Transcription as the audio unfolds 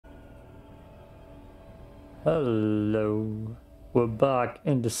Hello, we're back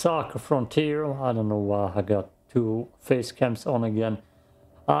in the Soccer Frontier. I don't know why I got two face cams on again.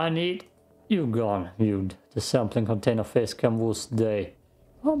 I need you gone, you. The sampling container face cam was day.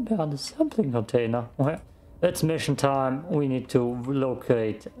 I'm behind the sampling container. Well, it's mission time. We need to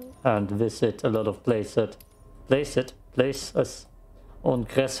locate and visit a lot of places. Places on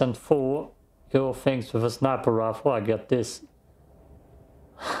Crescent 4. Go things with a sniper rifle. I got this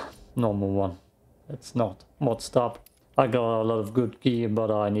normal one. It's not mod stop. I got a lot of good gear,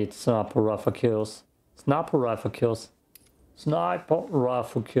 but I need sniper rifle kills. Sniper rifle kills. Sniper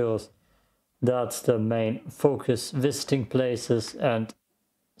rifle kills. That's the main focus. Visiting places and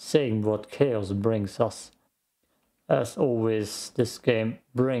seeing what chaos brings us. As always, this game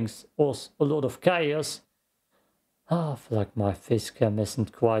brings us a lot of chaos. I feel like my face cam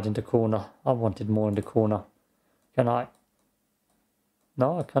isn't quite in the corner. I want it more in the corner. Can I?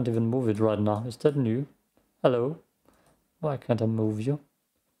 No, I can't even move it right now. Is that new? Hello? Why can't I move you?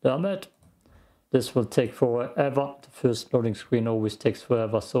 Damn it! This will take forever. The first loading screen always takes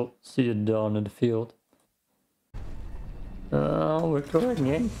forever, so see you down in the field. We're going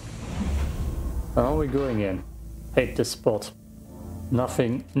in. We're going in. Hate this spot.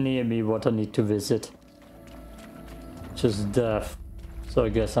 Nothing near me what I need to visit. Just death. So I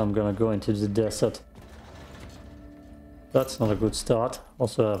guess I'm gonna go into the desert. That's not a good start.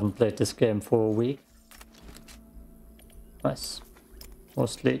 Also, I haven't played this game for a week. Nice.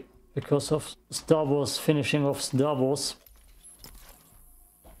 Mostly because of Star Wars, finishing off Star Wars.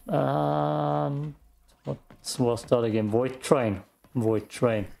 And what was that again? Void Train. Void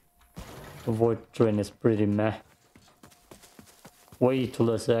Train. The Void Train is pretty meh. Way too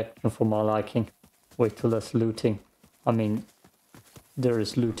less action for my liking. Way too less looting. I mean, there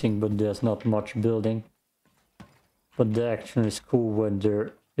is looting, but there's not much building. But the action is cool when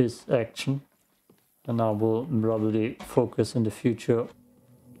there is action. And I will probably focus in the future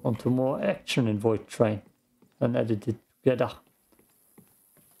onto more action in Void Train and edit it together.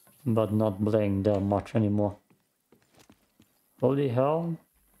 But not playing that much anymore. Holy hell.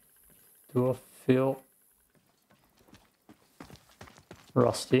 Do I feel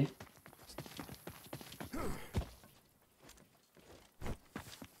rusty?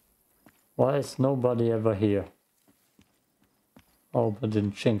 Why is nobody ever here? Oh, but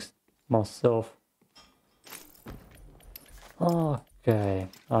didn't jinx myself. Okay,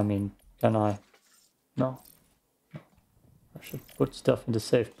 I mean, can I? No. I should put stuff in the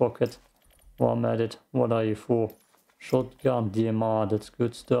safe pocket while I'm at it. What are you for? Shotgun, DMR, that's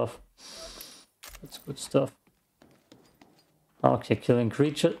good stuff. That's good stuff. Okay, killing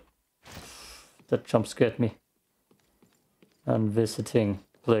creature. That jump scared me. And visiting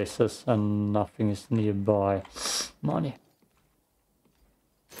places and nothing is nearby. Money.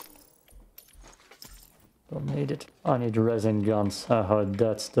 Don't need it. I need resin guns. I heard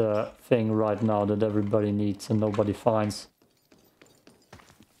that's the thing right now that everybody needs and nobody finds.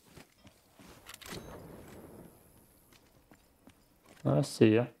 I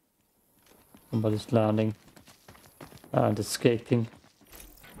see ya. Somebody's landing and escaping.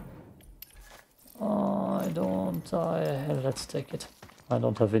 Let's take it. I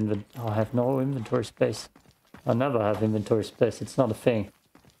don't have I have no inventory space. I never have inventory space. It's not a thing.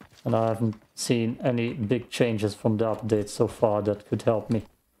 And I haven't seen any big changes from the update so far that could help me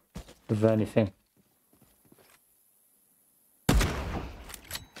with anything.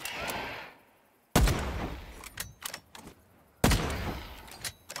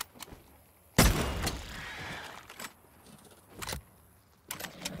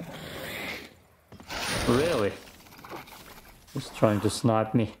 Really? He's trying to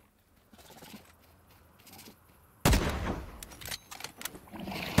snipe me.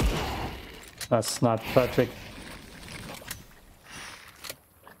 That's Snipe Patrick.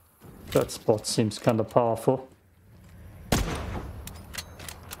 That spot seems kind of powerful.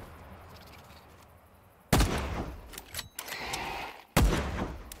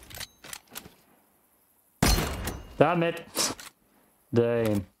 Damn it!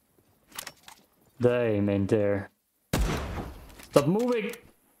 Damn. Damn in there. Stop moving!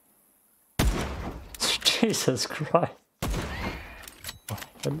 Jesus Christ.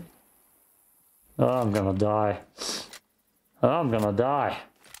 Oh, I'm gonna die. I'm gonna die.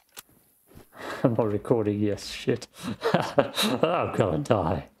 I'm not recording, yes, shit. I'm gonna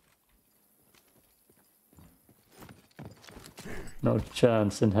die. No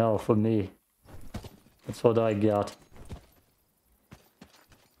chance in hell for me. That's what I got.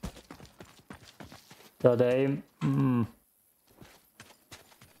 That aim?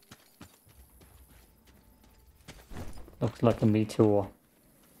 Looks like a meteor.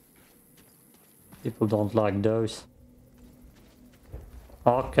 People don't like those.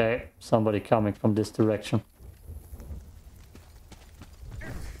 Okay, somebody coming from this direction.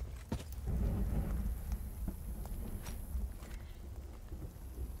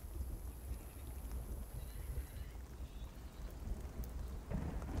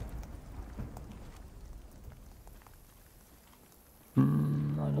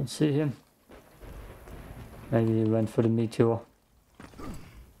 I don't see him. Maybe he went for the meteor.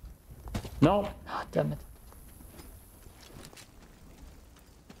 No! Ah, damn it.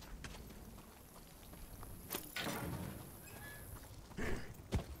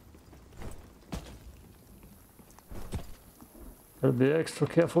 Gotta be extra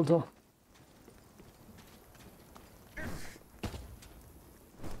careful though.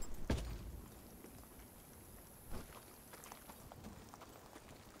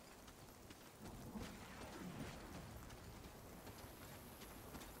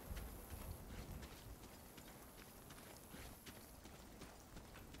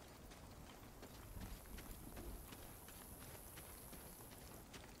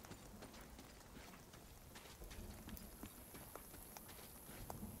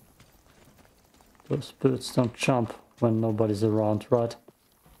 Those birds don't jump when nobody's around, right?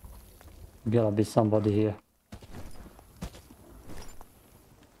 Gotta be somebody here.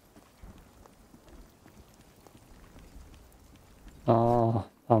 Oh,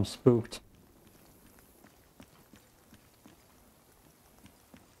 I'm spooked.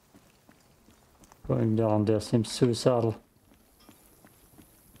 Going down there seems suicidal.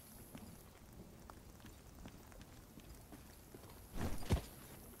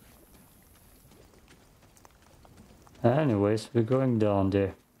 Anyways, we're going down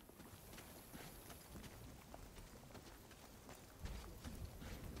there.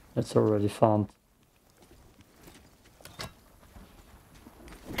 It's already found.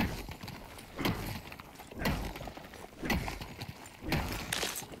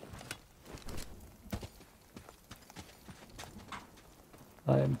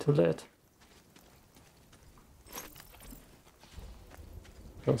 I am too late.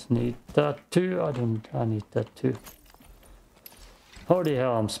 Just need that too. I need that too. Holy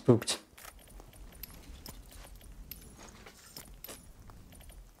hell, I'm spooked.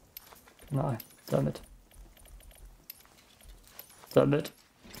 No, damn it. Damn it.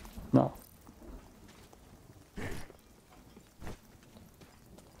 No.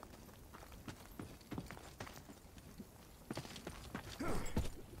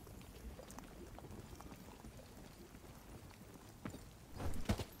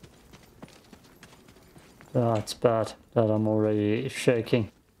 That's bad that I'm already shaking.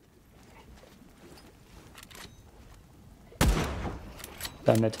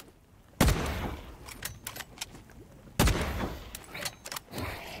 Damn it.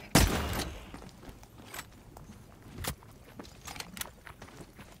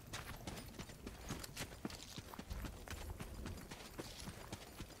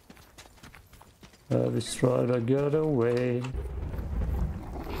 Every stride I get away.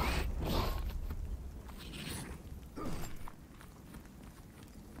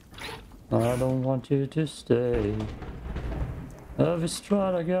 I don't want you to stay. Every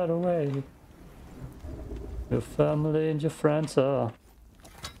stride I get away. Your family and your friends are.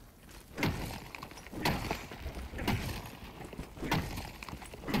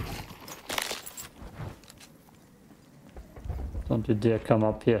 Don't you dare come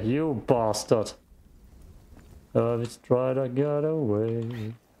up here, you bastard. Every stride I get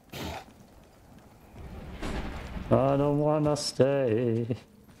away. I don't wanna stay.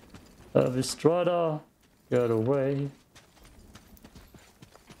 Every stride I get away.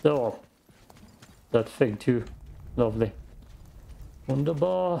 Oh, that thing too. Lovely.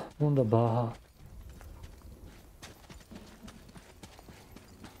 Wunderbar, wunderbar.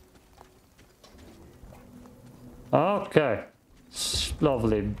 Okay.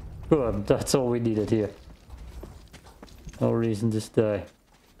 Lovely. Good. That's all we needed here. No reason to stay.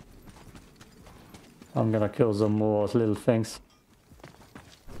 I'm gonna kill some more little things.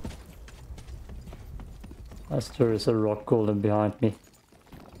 As there is a rock golem behind me.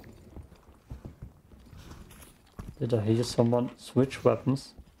 Did I hear someone switch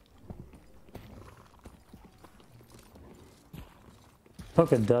weapons?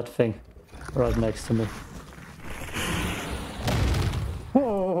 Look at that thing right next to me.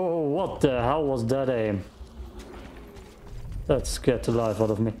 Whoa, what the hell was that aim? That scared the life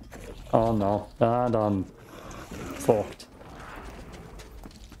out of me. Oh no, and I'm fucked.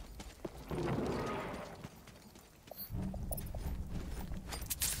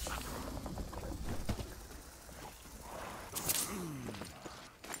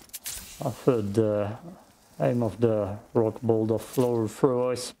 I've heard the aim of the rock boulder flow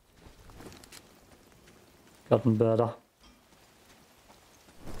through is gotten better.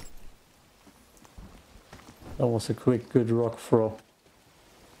 That was a quick, good rock throw.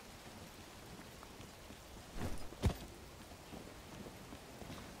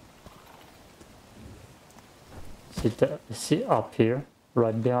 See up here,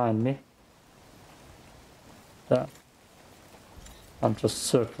 right behind me. There. I'm just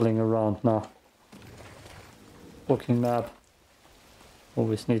circling around now. Walking map.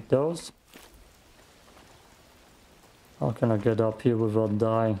 Always need those. How can I get up here without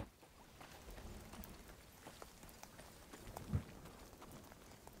dying?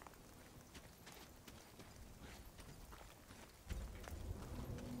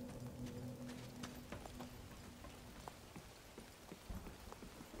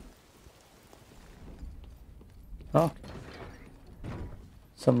 Oh.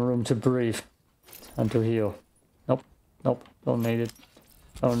 Some room to breathe and to heal. Nope, nope, don't need it.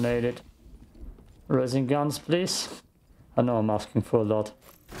 Don't need it. Resin guns, please. I know I'm asking for a lot.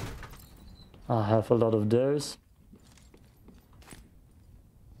 I have a lot of those.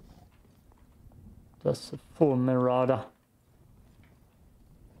 That's a full Marauder.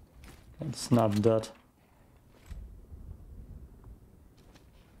 Can snap that.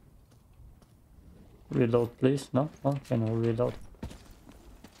 Reload, please. No, okay, no reload.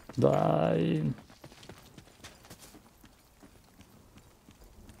 Die.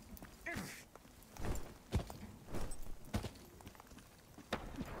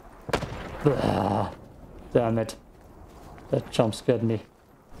 Ah, damn it. That jump scared me.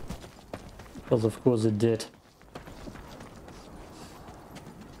 Because of course it did.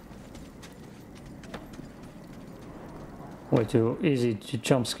 Way too easy to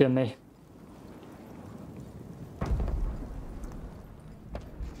jump scare me.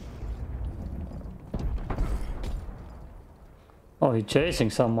 Oh, he's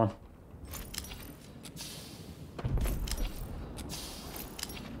chasing someone.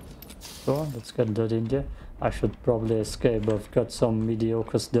 So, let's get that in there. I should probably escape, I've got some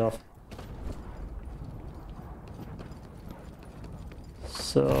mediocre stuff.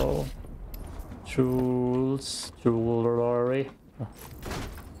 So, jewelry.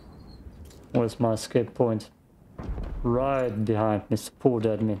 Where's my escape point? Right behind me, support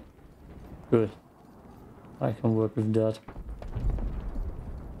admin. Good. I can work with that.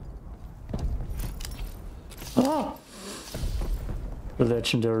 Ah! The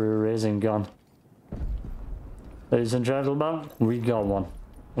legendary Rasin gun. Ladies and gentlemen, we got one.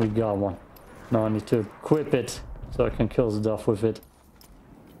 We got one. Now I need to equip it so I can kill stuff with it.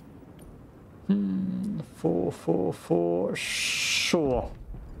 444, sure.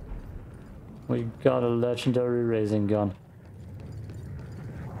 We got a legendary Rasin gun.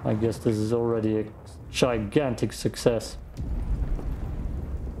 I guess this is already a gigantic success.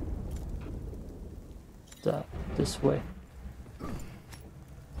 This way.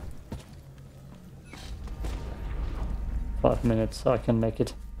 Five minutes, I can make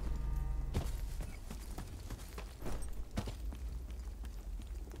it.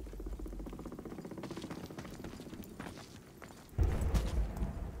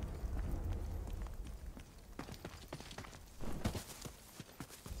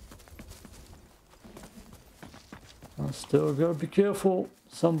 I still gotta be careful.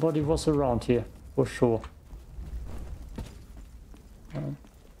 Somebody was around here, for sure.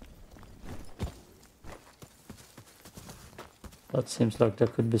 That seems like there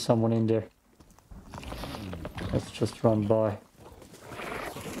could be someone in there. Let's just run by.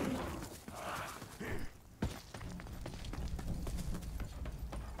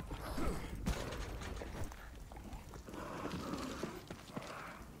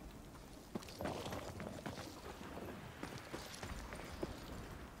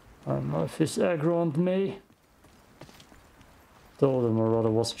 I don't know if he's aggro on me. Though the Marauder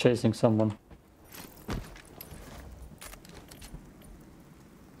was chasing someone.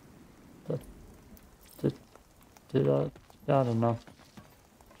 Did I don't know.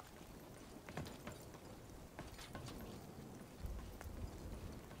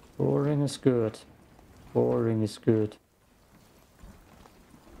 Boring is good. Boring is good.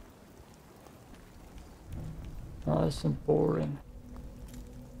 Nice and boring.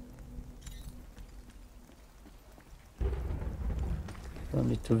 Do I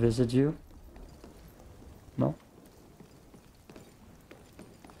need to visit you? No?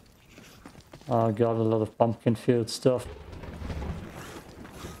 I got a lot of pumpkin field stuff.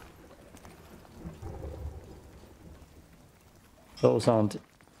 Those aren't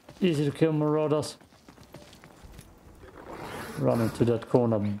easy to kill Marauders. Run into that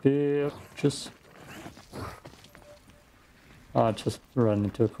corner, bitches. I just ran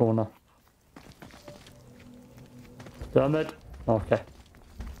into a corner. Damn it. Okay.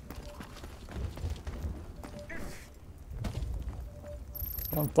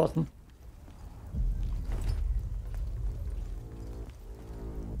 Wrong button.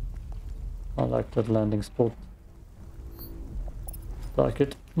 I like that landing spot. Like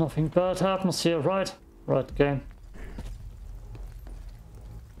it. Nothing bad happens here, right? Right game.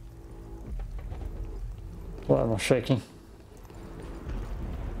 Why am I shaking?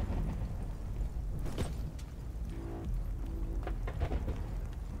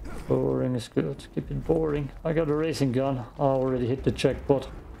 Boring is good. Keep it boring. I got a racing gun. I already hit the jackpot.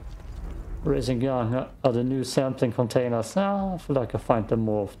 Racing gun are the new sampling containers. I feel like I find them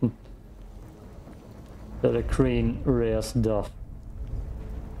more often. They're the green rare stuff.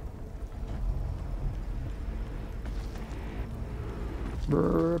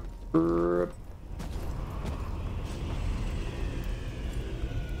 Burp, burp.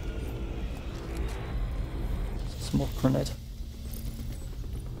 Smoke grenade.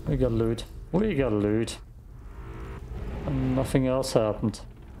 We got loot. We got loot. And nothing else happened.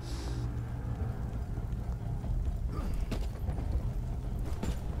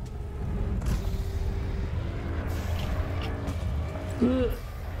 Ugh.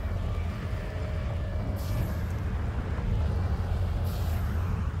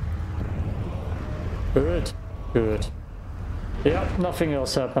 Good. Good. Yeah, nothing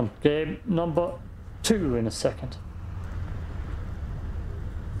else happened. Game number 2 in a second.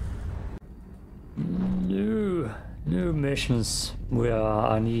 New missions where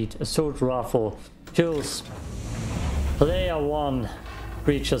I need assault rifle kills. Player 1,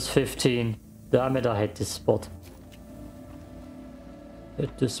 creatures 15. Damn it, I hit this spot.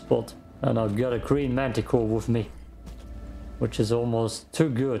 Hit this spot. And I've got a green manticore with me, which is almost too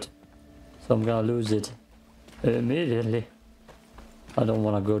good. So I'm gonna lose it immediately. I don't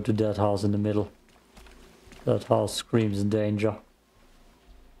want to go to that house in the middle. That house screams danger.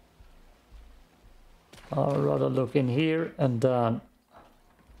 I'd rather look in here and then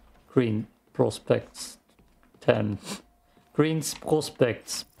green prospects 10. Green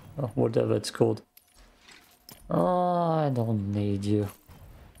prospects, or whatever it's called. I don't need you,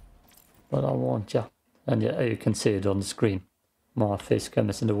 but I want you. And yeah, you can see it on the screen. My face cam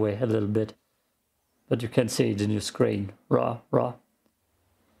is in the way a little bit, but you can see it in your screen. Rah, rah.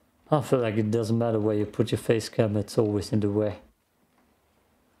 I feel like it doesn't matter where you put your face cam, it's always in the way.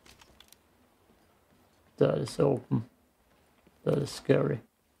 That is open. That is scary.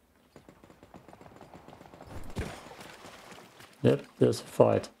 Yep, there's a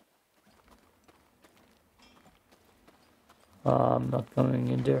fight. I'm not going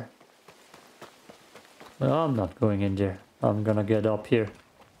in there. No, I'm not going in there. I'm gonna get up here.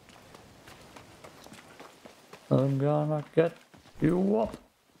 I'm gonna get you up.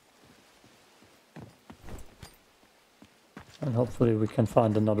 And hopefully we can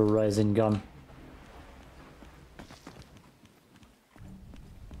find another Rasin gun.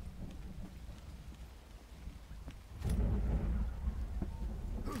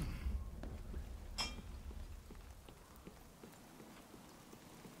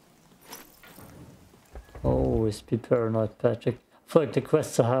 Always be paranoid, Patrick. I feel like the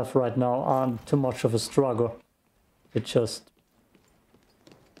quests I have right now aren't too much of a struggle. It just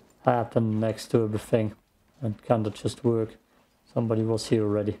happened next to everything and kinda just work. Somebody was here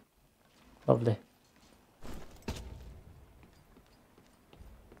already. Lovely.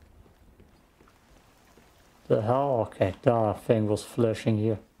 The hell? Okay, that thing was flashing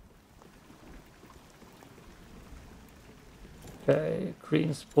here. Okay,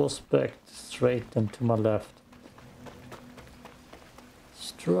 green prospect straight and to my left.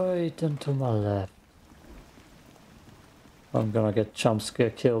 Straight and to my left. I'm gonna get jump scare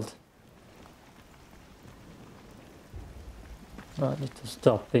killed. I need to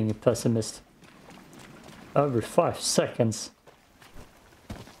stop being a pessimist. Every 5 seconds.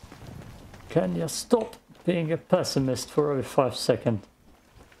 Can you stop being a pessimist for every 5 seconds?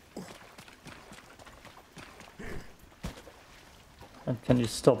 And can you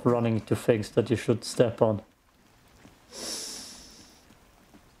stop running into things that you should step on?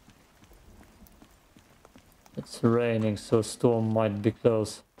 It's raining, so a storm might be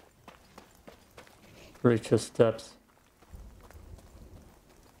close. Creature steps.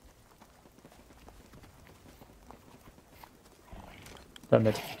 Damn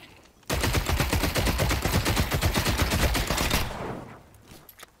it.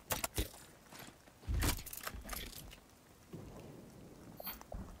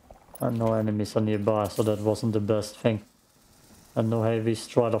 And no enemies are nearby, so that wasn't the best thing. And no heavy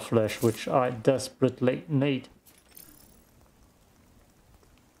strider flesh, which I desperately need.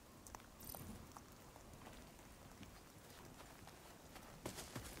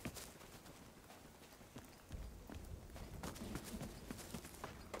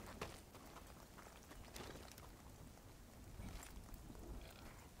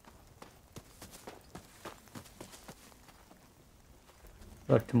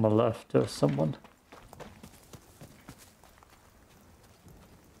 Back to my left, there's someone.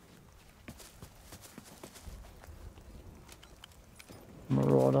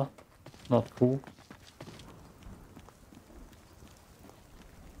 Marauder, not cool.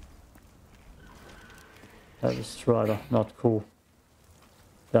 Heavy strider, not cool.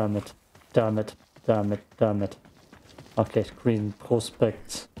 Damn it, damn it, damn it, damn it. Okay, green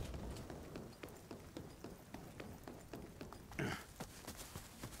prospects.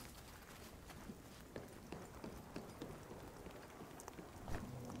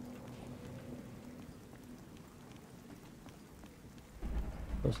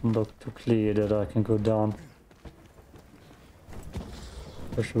 Doesn't look too clear that I can go down.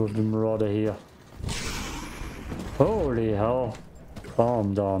 Especially with the marauder here. Holy hell.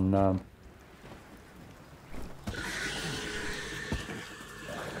 Calm down, man.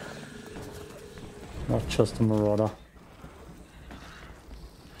 Not just a marauder.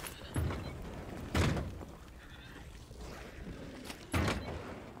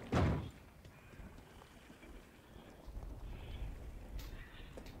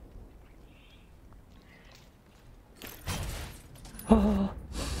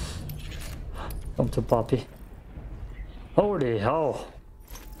 Come to Poppy. Holy hell.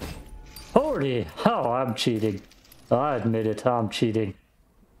 Holy hell, I'm cheating. I admit it, I'm cheating.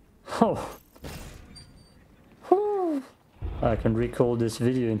 Oh. Whew. I can recall this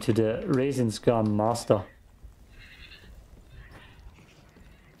video into the Rasin's Gun Master.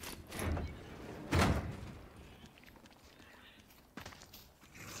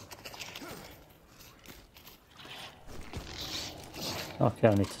 Okay,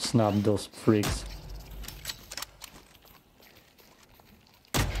 I need to snap those freaks.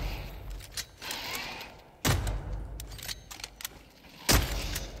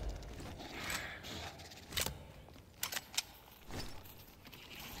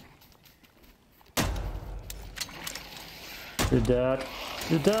 You're dead.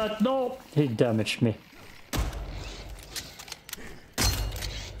 You're dead. No! He damaged me.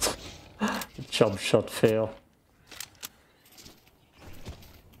 The jump shot fail.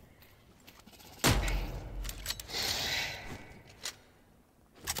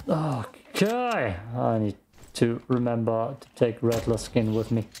 Okay, I need to remember to take Rattler skin with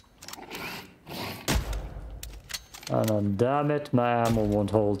me. And damn it, my ammo won't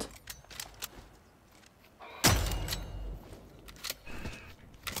hold.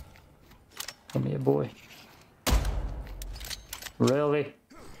 Come here, boy. Really?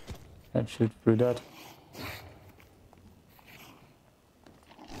 Can't shoot through that.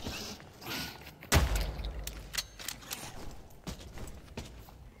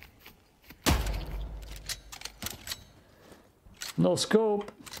 No scope.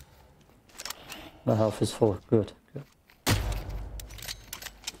 My health is full. Good. Good.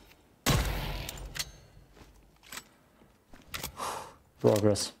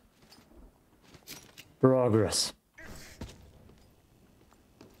 Progress. Progress.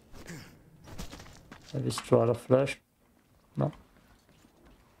 Maybe strider flesh. No.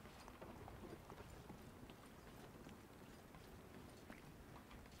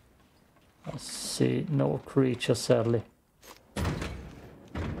 I see no creature, sadly.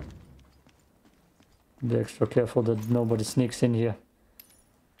 Be extra careful that nobody sneaks in here.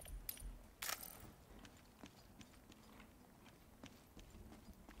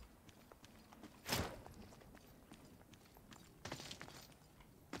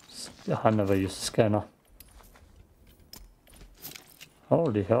 I never use a scanner.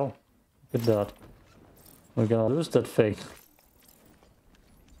 Holy hell. Look at that. We're gonna lose that thing.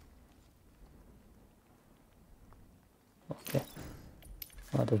 Okay.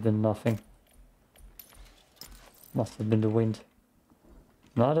 Might have been nothing. Must have been the wind.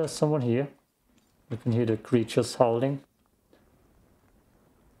 Now there's someone here. You can hear the creatures howling.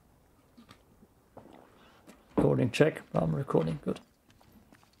 Recording check. I'm recording. Good.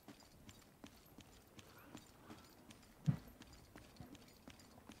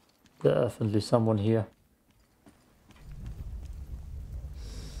 Definitely someone here.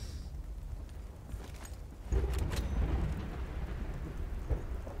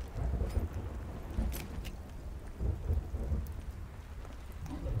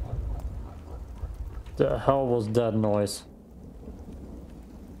 The hell was that noise?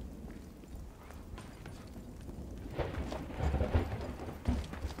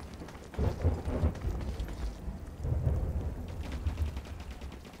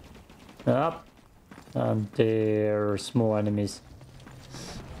 Yep. And there's more enemies.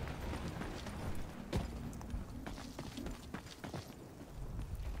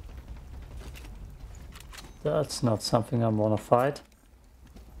 That's not something I want to fight.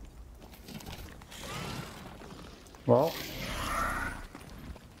 Well.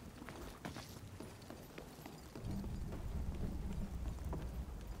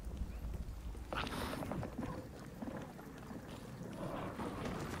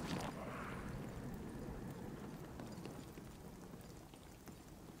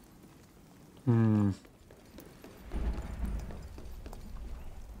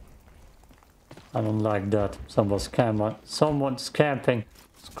 I don't like that. Someone's camping.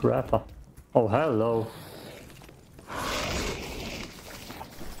 Scrapper. Oh, hello.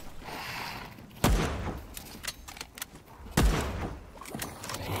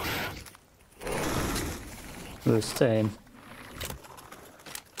 First aim.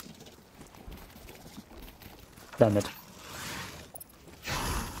 Damn it.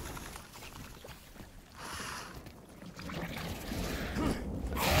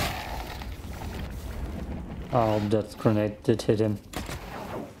 Oh, that grenade did hit him.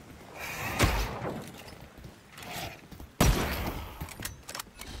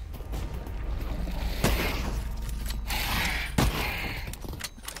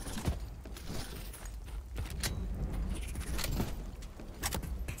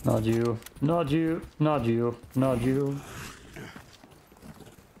 Not you, not you, not you, not you.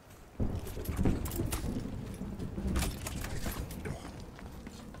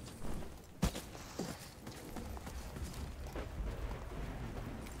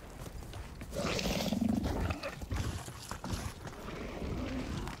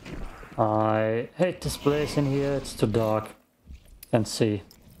 I hate this place in here, it's too dark. Can't see.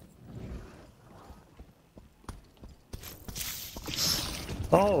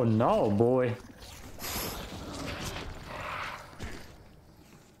 Oh no, boy.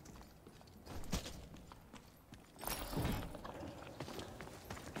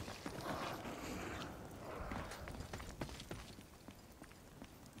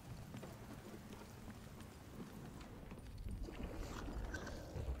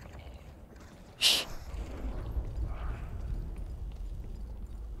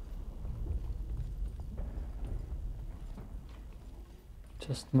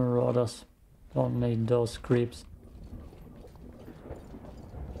 Just marauders. Don't need those creeps.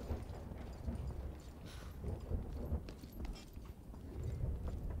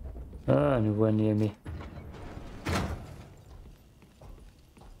 Anywhere near me.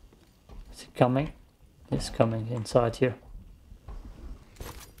 Is he coming? He's coming inside here.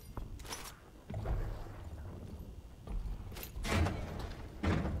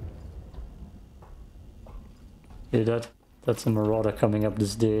 Hear that? That's a marauder coming up the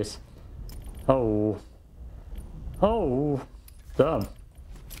stairs. Oh. Oh. Damn.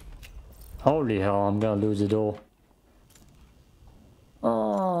 Holy hell, I'm gonna lose it all.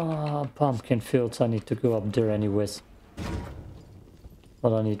 Ah, pumpkin fields. I need to go up there anyways.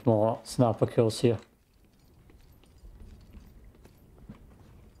 But I need more sniper kills here.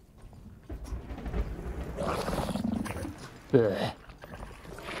 Ugh.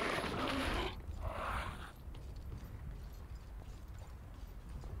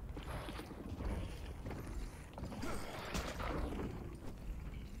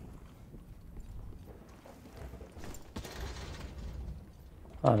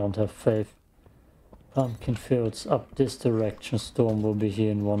 I don't have faith. Pumpkin fields up this direction. Storm will be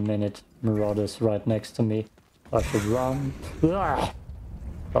here in 1 minute. Marauders right next to me. I should run. Ah!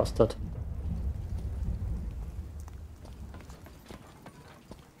 Bastard.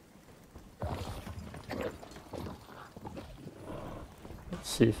 Let's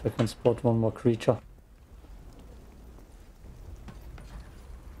see if I can spot one more creature.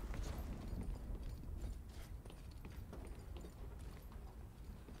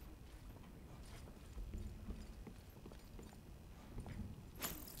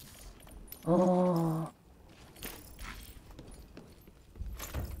 Oh.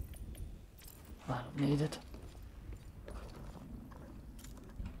 I don't need it.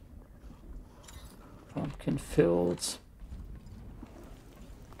 Pumpkin fields.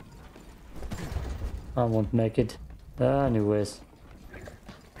 I won't make it. Anyways.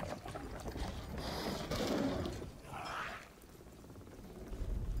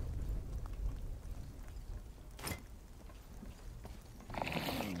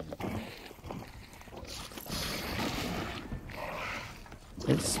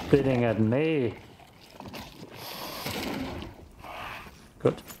 It's spitting at me.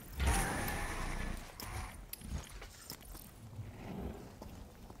 Good.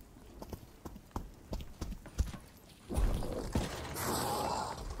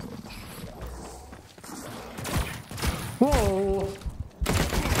 Whoa!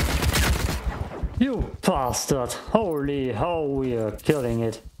 You bastard! Holy, how we are killing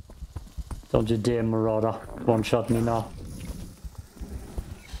it. Don't you dare, Marauder. One-shot me now.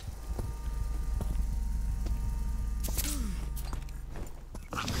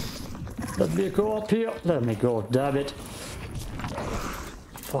 Let me go up here. Let me go. Damn it.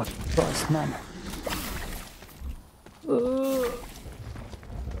 Fuck Christ, man.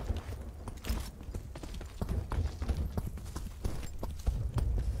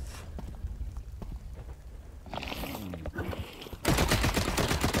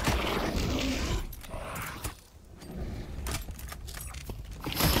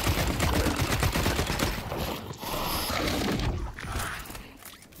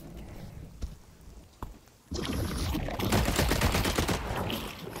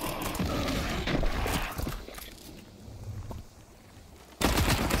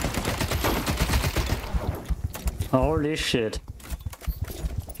 Holy shit.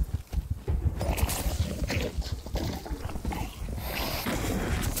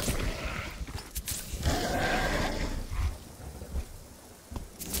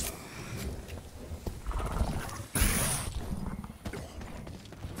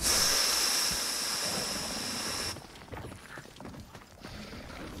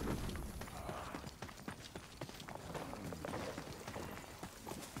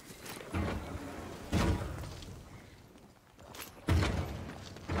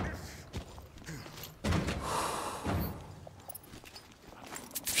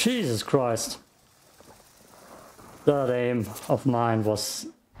 Jesus Christ. That aim of mine was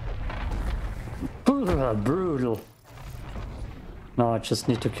brutal. Now I just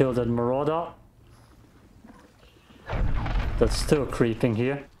need to kill that marauder. That's still creeping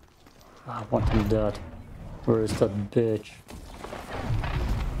here. I want him dead. Where is that bitch?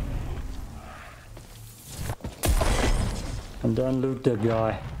 And then loot the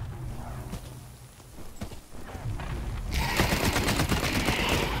guy.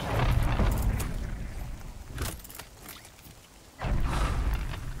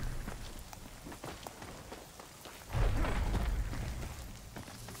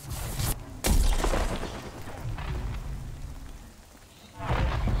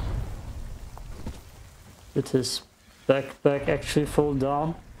 Did his backpack actually fall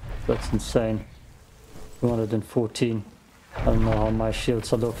down? That's insane. 214. I don't know how my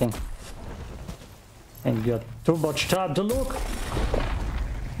shields are looking. Ain't got too much time to look.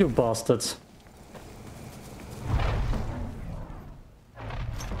 You bastards.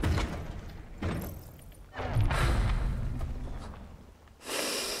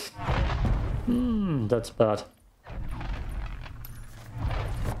 That's bad.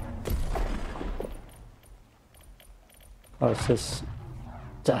 Oh, it's just...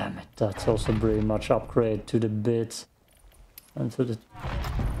 Damn it, that's also pretty much upgrade to the bits. And to the...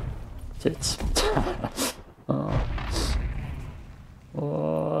 tits. Oh.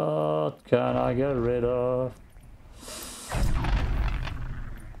 What can I get rid of?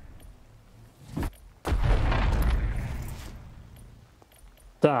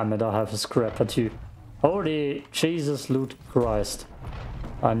 Damn it, I have a scrapper too. Holy Jesus, loot Christ.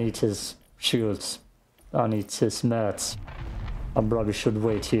 I need his shields. I need his mats. I probably should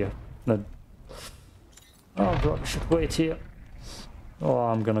wait here. But I probably should wait here. Or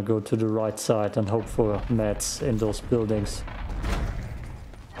I'm gonna go to the right side and hope for mats in those buildings.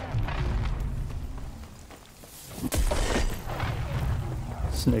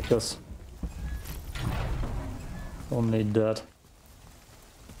 Snickers. Don't need that.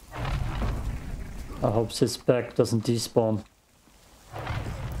 I hope his back doesn't despawn.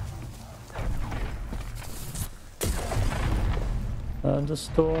 And the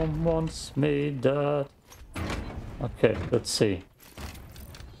storm wants me dead. Okay, let's see.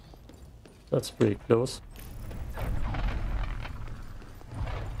 That's pretty close.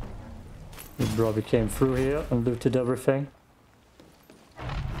 He probably came through here and looted everything.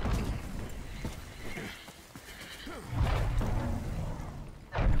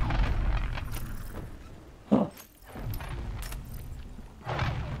 Huh.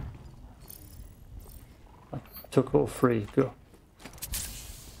 I took all three, go.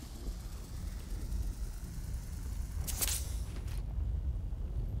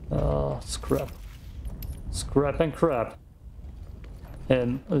 Scrap. Scrap and crap.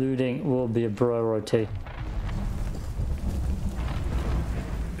 And looting will be a priority.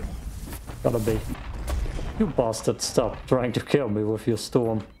 Gotta be. You bastard, stop trying to kill me with your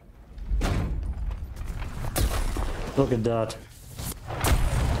storm. Look at that.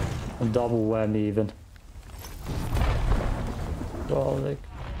 A double whammy even. Garlic,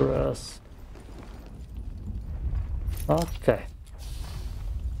 grass. Okay.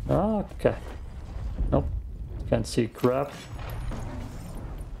 Okay. Nope. Can't see crap.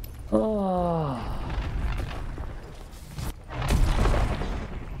 Oh.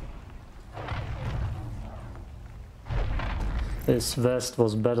 His vest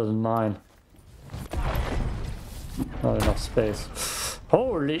was better than mine. Not enough space.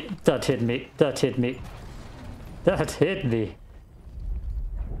 Holy, that hit me. That hit me. That hit me.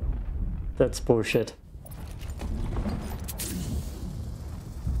 That's bullshit.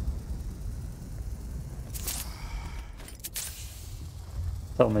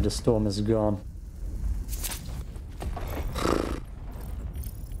 Tell me the storm is gone.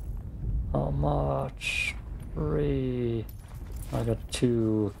 How much? 3. I got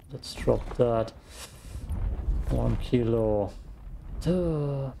 2. Let's drop that. 1 kilo.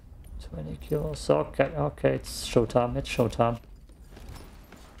 20 kilos. Okay, okay, it's showtime. It's showtime.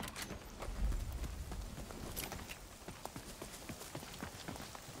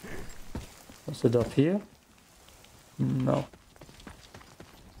 Was it up here? No.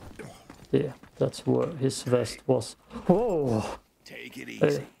 Yeah, that's where his vest was. Whoa! Take it easy.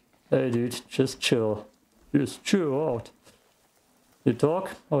 Hey, hey dude, just chill. Just chill out. You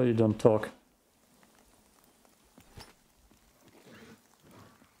talk or you don't talk?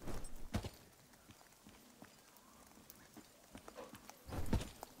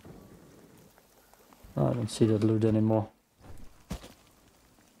 I don't see that loot anymore.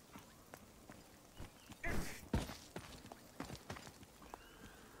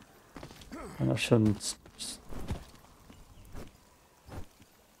 And I shouldn't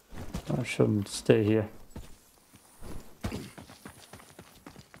stay here.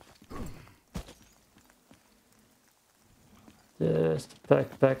 There's the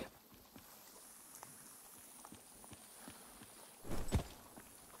backpack.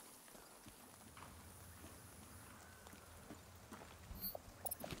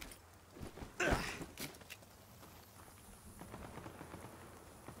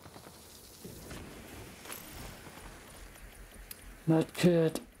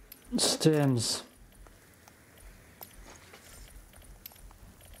 Medkit, stems.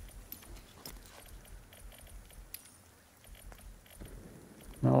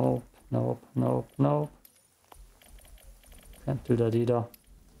 Nope, nope, nope, nope. Can't do that either.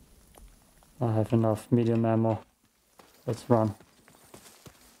 I have enough medium ammo. Let's run.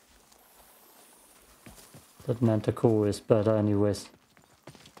 That Manticore is better anyways.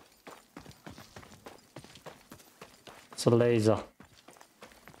 It's a laser.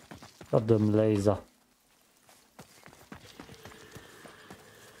 Goddamn laser.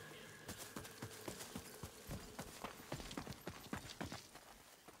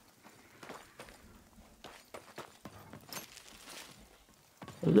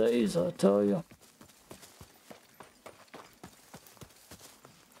 Laser, I tell you.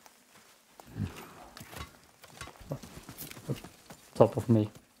 Top of me.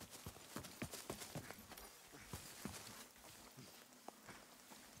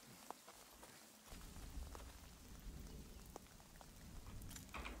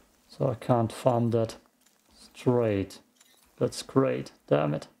 So I can't farm that straight. That's great.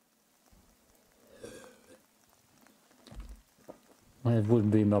 Damn it. It would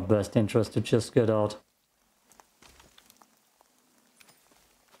be my best interest to just get out.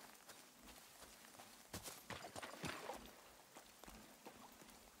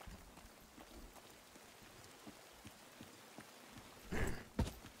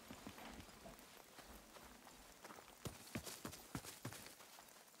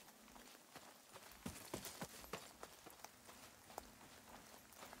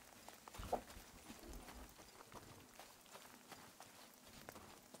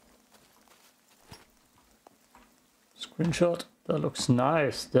 Screenshot. That looks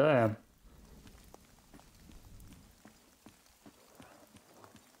nice. Damn.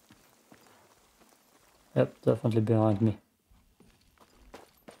 Yep, definitely behind me.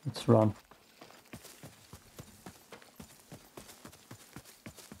 Let's run.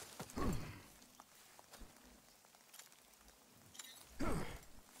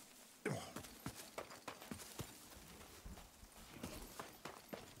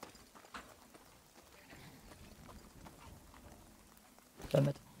 Damn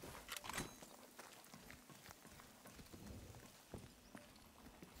it.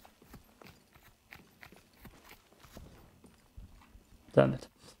 Damn it.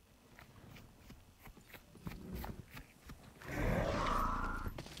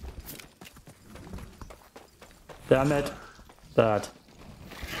 Damn it. Bad.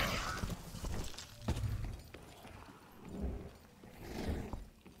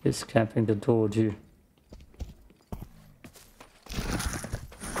 He's camping the door, you.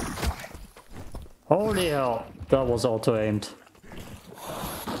 Holy hell, that was auto-aimed.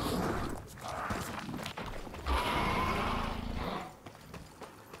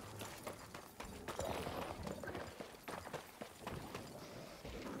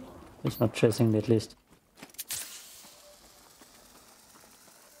 He's not chasing me at least.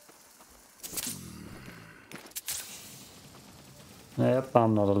 Yep,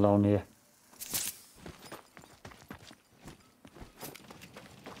 I'm not alone here.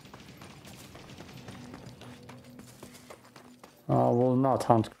 I will not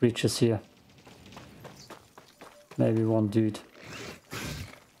hunt creatures here. Maybe one dude.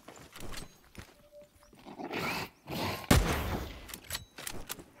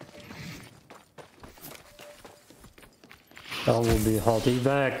 That will be a hot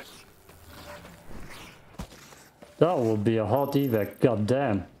evac. That will be a hot evac,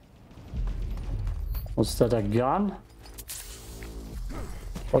 goddamn. Was that a gun?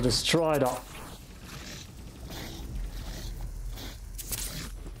 Or the strider?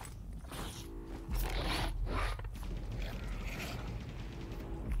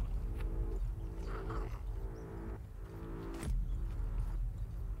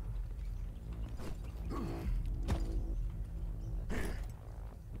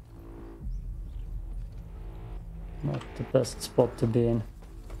 Not the best spot to be in.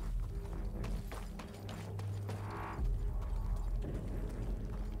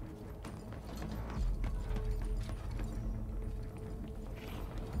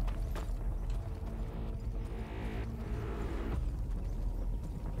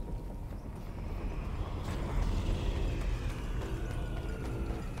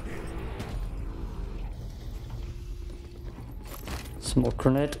 Smoke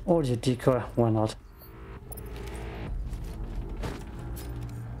grenade or your decoy, why not?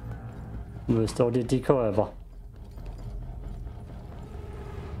 Worst audio decoy ever.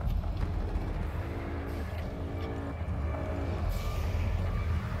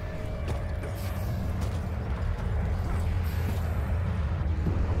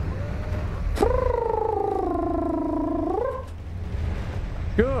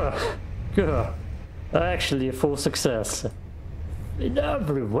 Good, good. Actually a full success. In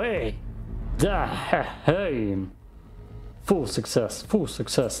every way. Damn. Full success,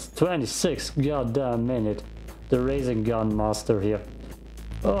 26 goddamn minute. The Rasin gun master here.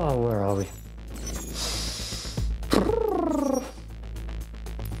 Oh, where are we?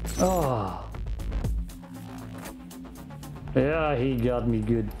 Oh. Yeah, he got me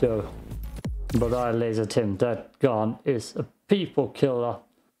good though. But I lasered him. That gun is a people killer.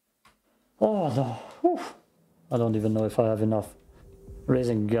 Oh no. Whew. I don't even know if I have enough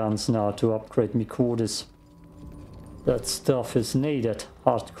Rasin guns now to upgrade me quarters. That stuff is needed.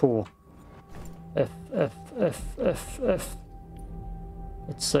 Hardcore. F.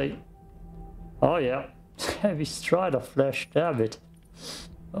 Let's see. Oh yeah. Heavy strider flash. Damn it.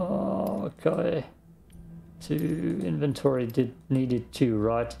 Oh, okay. 2 inventory needed 2,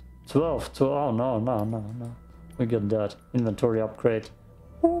 right? 12. Oh no. We got that. Inventory upgrade.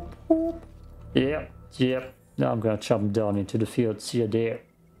 Whoop, whoop. Yep. Now I'm gonna jump down into the field. See you there.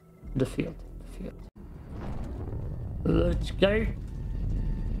 The field. Let's go.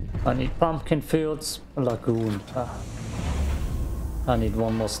 I need pumpkin fields, a lagoon. I need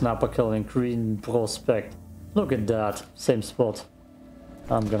one more sniper kill in green prospect. Look at that, same spot.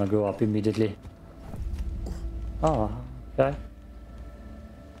 I'm gonna go up immediately. Oh, okay.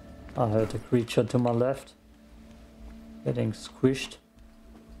 I heard a creature to my left. Getting squished.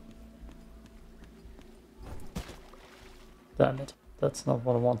 Damn it, that's not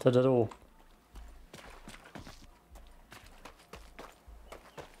what I wanted at all.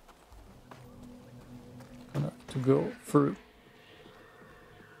 To go through.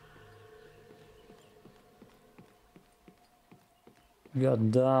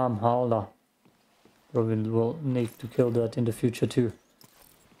 Goddamn howler. Probably will need to kill that in the future too.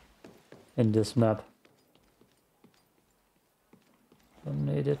 In this map. Don't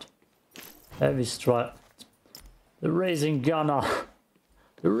need it. Heavy strike. The Rasin gunner.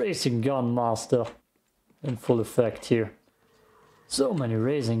 The Rasin gun master. In full effect here. So many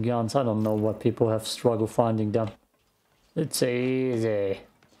Rasin guns, I don't know why people have struggle finding them. It's easy.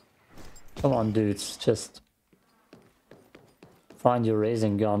 Come on dudes, just find your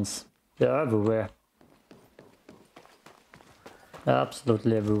Rasin guns. They're everywhere.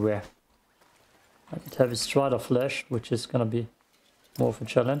 Absolutely everywhere. I could have a strider flash, which is gonna be more of a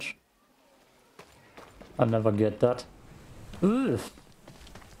challenge. I never get that. Ooh.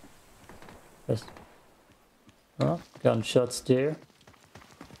 Yes. Oh, gunshots there.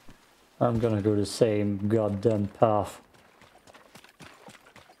 I'm gonna go the same goddamn path.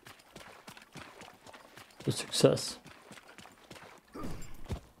 to success.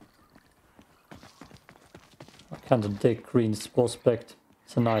 I kind of dig Green's Prospect.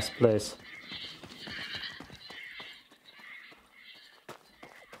 It's a nice place.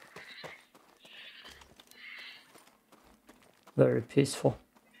 Very peaceful.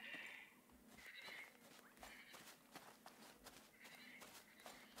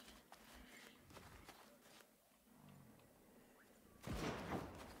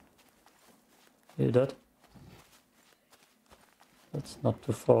 Hear that? That's not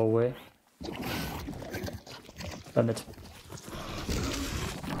too far away. Damn it.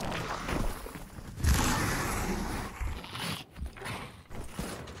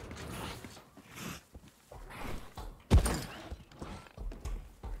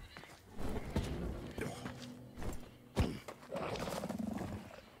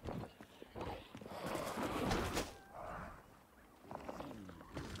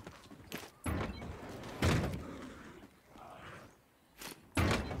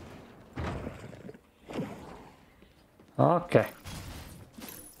 Okay.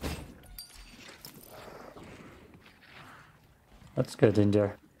 Let's get in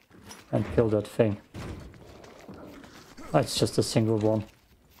there and kill that thing. It's just a single one.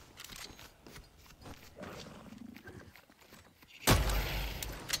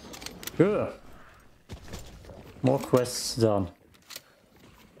 Good. More quests done.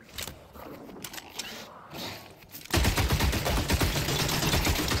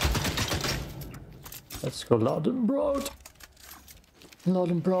 Let's go loud and broad. Loud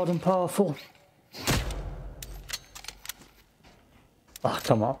and broad and powerful. Ah,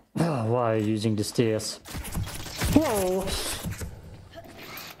 come on. Why are you using the stairs? Whoa!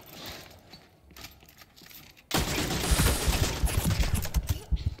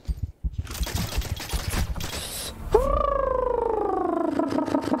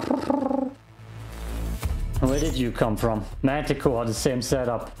 Where did you come from? Manticore, the same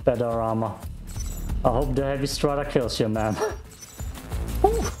setup, better armor. I hope the heavy strata kills you, man.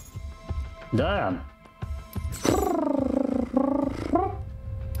 Damn.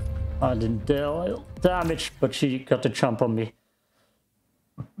 I didn't deal damage, but she got the jump on me.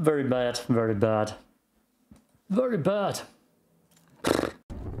 Very bad, very bad. Very bad.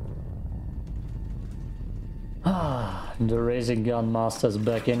 Ah, the Rasin gun master's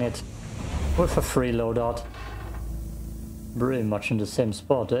back in it. With a free loadout. Pretty much in the same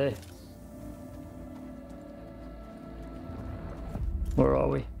spot, eh? Where are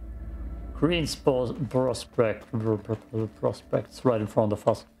we? Green's prospects right in front of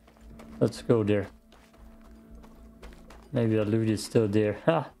us. Let's go there. Maybe the loot is still there.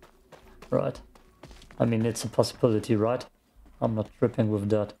 Ha! Right. I mean, it's a possibility, right? I'm not tripping with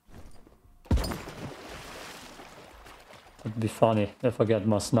that. It'd be funny if I get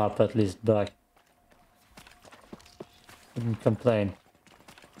my snap at least back. Wouldn't complain.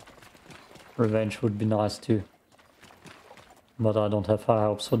 Revenge would be nice too. But I don't have high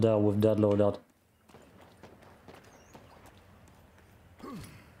hopes for that with that loadout.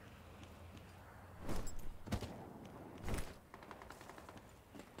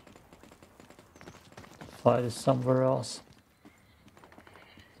 Fight is somewhere else.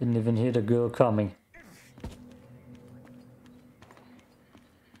 Didn't even hear the girl coming.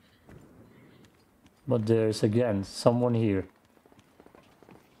 But there's again someone here.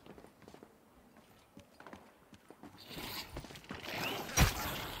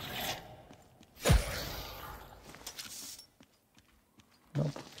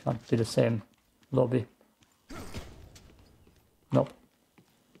 Nope, can't be the same lobby. Nope.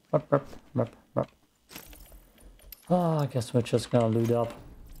 I guess we're just gonna loot up.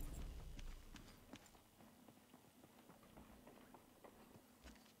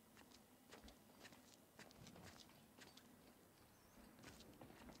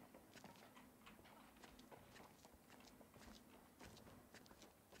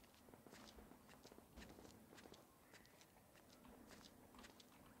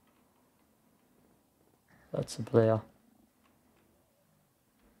 That's a player.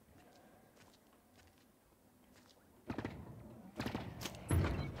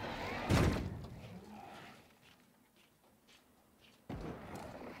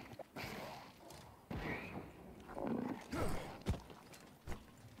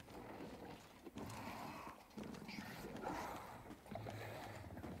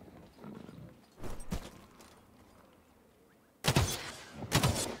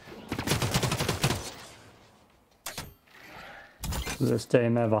 This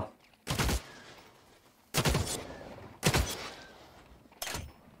time ever.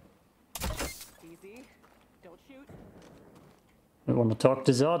 Easy. Don't shoot. You wanna talk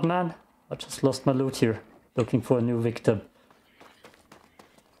this out, man? I just lost my loot here. looking for a new victim.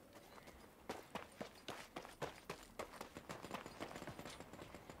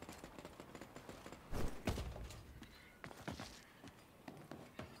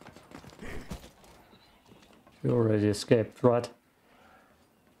 She already escaped, right?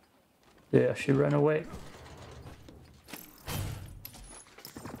 Yeah, she ran away.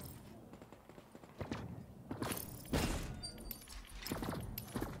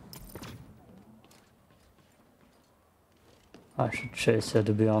 I should chase her,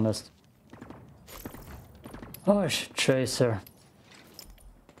 to be honest. Oh, I should chase her.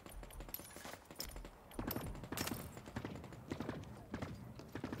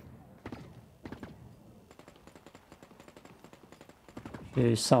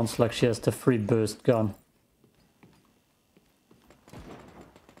 She sounds like she has the free burst gun.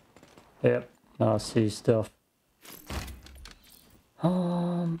 Yep, now I see stuff.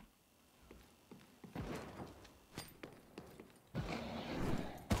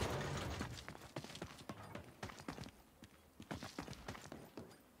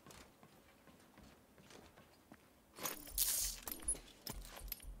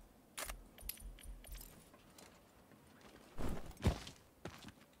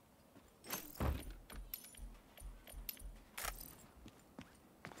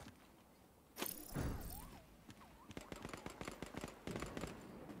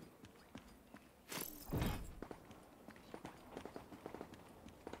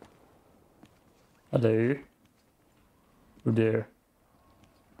 Hello. Who there?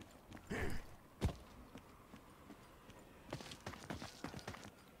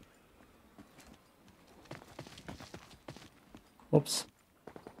 Oops.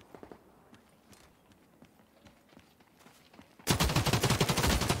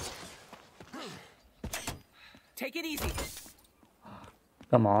 Take it easy.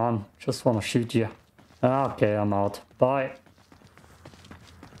 Come on, just wanna shoot you. Okay, I'm out. Bye.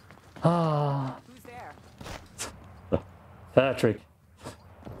 Ah. Who's there? Patrick.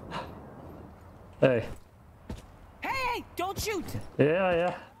 Hey. Hey, don't shoot!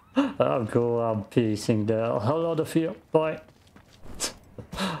 Yeah. I'm cool, I'm piecing the hell out of here. Bye.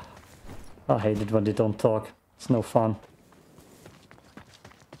 I hate it when they don't talk. It's no fun.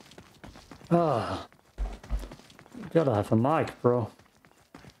 Ah. You gotta have a mic, bro.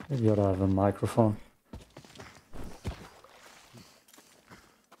 You gotta have a microphone.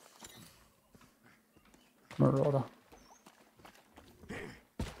 Marauder.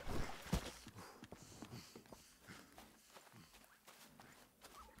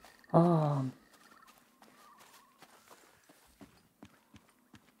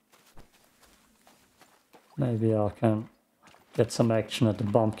 Maybe I can get some action at the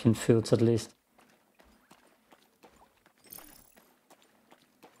pumpkin fields at least.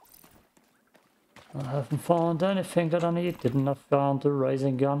 I haven't found anything that I need. Didn't I found a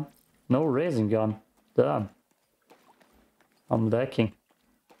raising gun? No raising gun. Damn. I'm lacking.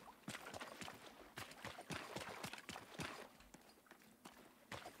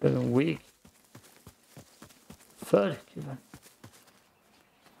 Feeling weak. 30 even.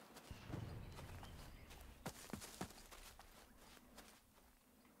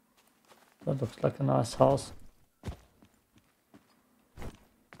 That looks like a nice house.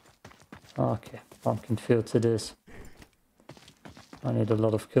 Okay, pumpkin fields it is. I need a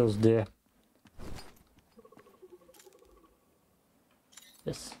lot of kills there.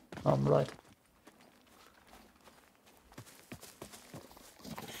 Yes, I'm right.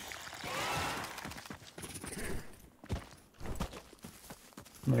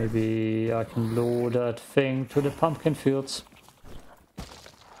 Maybe I can lure that thing to the pumpkin fields.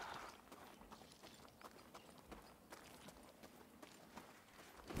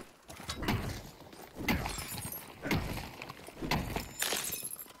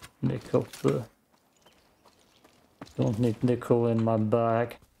 Nickel. Don't need nickel in my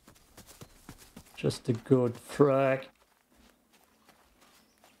bag. Just a good frag.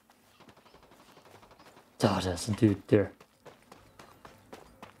 Oh, there's a dude there.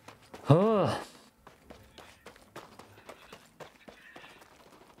 Oh.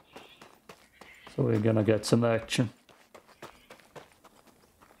 So we're gonna get some action.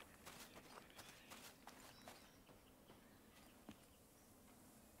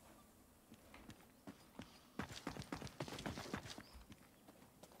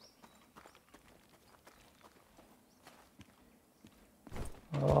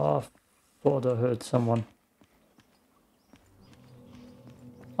 Oh, thought I heard someone.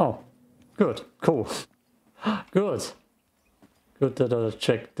 Oh, good, cool. Good. Good that I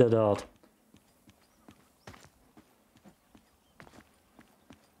checked that out.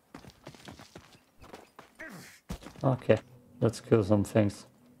 Okay, let's kill some things.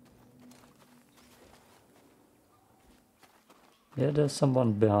 Yeah, there's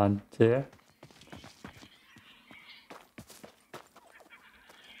someone behind there.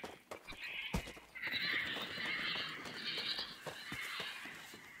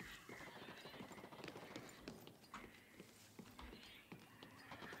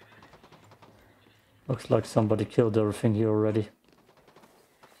 Looks like somebody killed everything here already.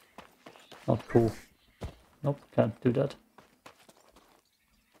 Not cool. Nope, can't do that.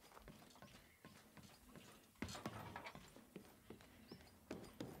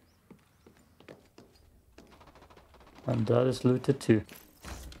 And that is looted too.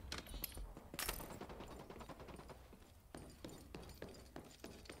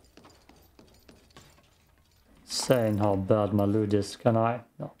 Saying how bad my loot is, can I?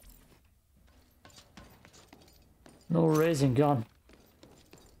 No. No raising gun.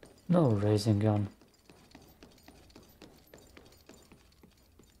 No raising gun.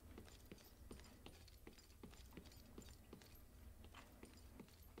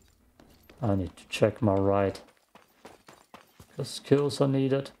 I need to check my right. Because skills are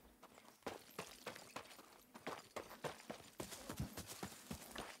needed.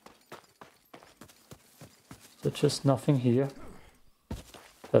 There's just nothing here.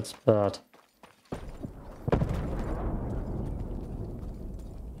 That's bad.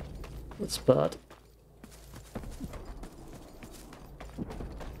 That's bad.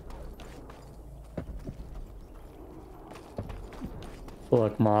 Feel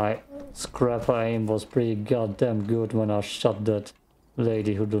like my scrapper aim was pretty goddamn good when I shot that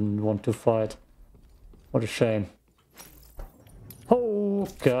lady who didn't want to fight. What a shame.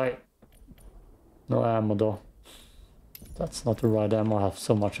 Okay. No ammo though. That's not the right ammo. I have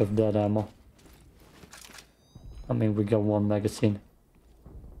so much of that ammo. I mean, we got one magazine.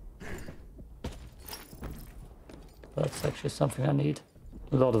 That's actually something I need.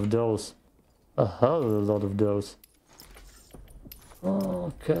 A lot of those. A hell of a lot of those.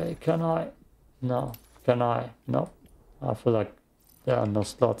 Okay, can I? No. Can I? No. I feel like there are no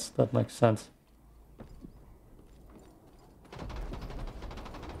slots. That makes sense.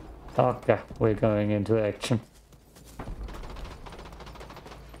 Okay, we're going into action.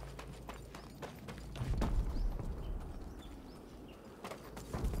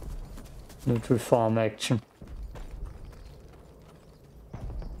 Nutri-farm action.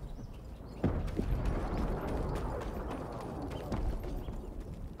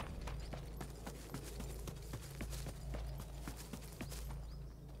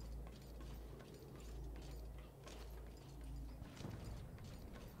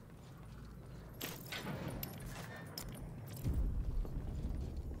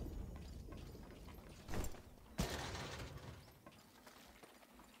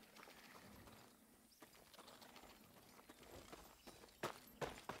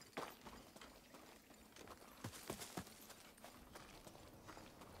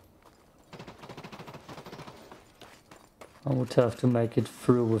 I would have to make it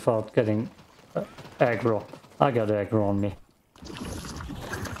through without getting aggro. I got aggro on me.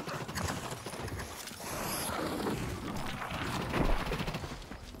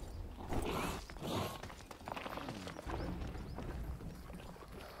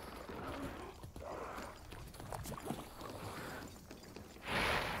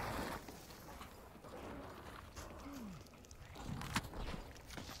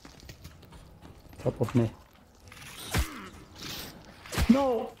 Top of me.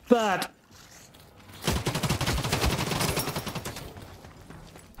 No, bad.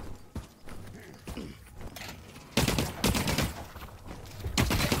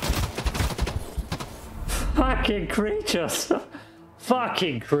 Fucking creatures.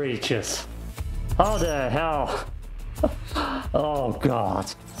 Fucking creatures. How the hell? Oh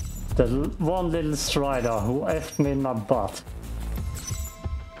god. The one little strider who effed me in my butt.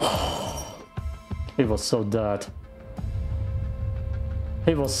 He was so dead.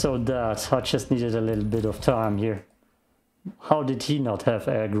 He was so dead. I just needed a little bit of time here. How did he not have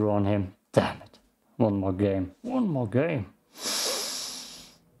aggro on him? Damn it. One more game. One more game.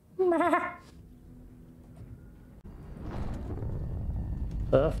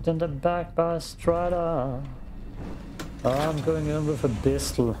 Left in the back by Strider. I'm going in with a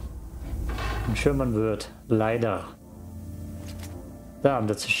pistol. German word. Leider. Damn,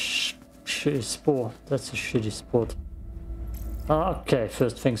 that's a shitty sport. That's a shitty sport. Okay,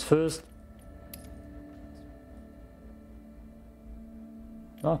 first things first.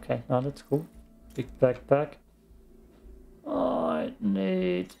 Okay, now that's cool. Big backpack. I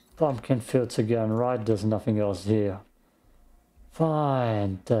need pumpkin fields again, right? There's nothing else here.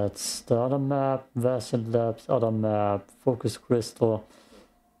 Fine, that's the other map, Resin Labs, other map, Focus Crystal,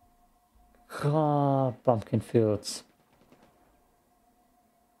 Pumpkin Fields.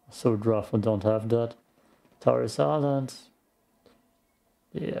 So rough, I don't have that. Taurus Island.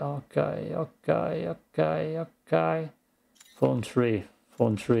 Yeah, okay. Phone tree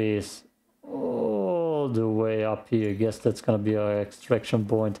is all the way up here. I guess that's gonna be our extraction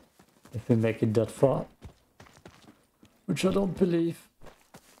point if we make it that far. Which I don't believe.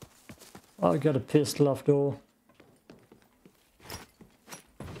 I got a pistol after all.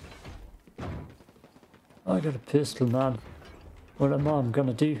 I got a pistol, man. What am I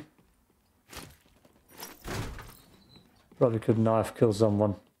gonna do? Probably could knife kill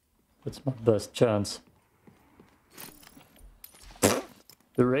someone. That's my best chance.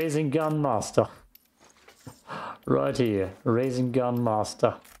 The Raising Gun Master. Right here. Raising Gun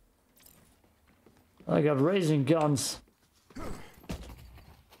Master. I got raising guns.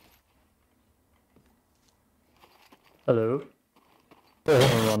 Hello?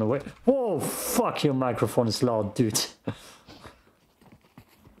 Don't run away. Whoa, fuck, your microphone is loud, dude.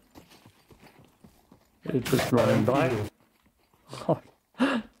 You're just running by.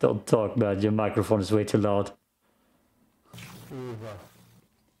 Don't talk, man. Your microphone is way too loud.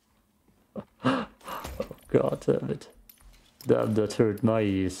 Oh, God damn it. Damn, that hurt my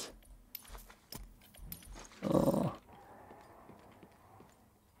ears. Oh.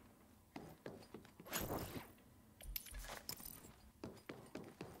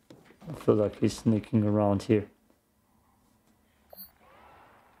 I feel like he's sneaking around here.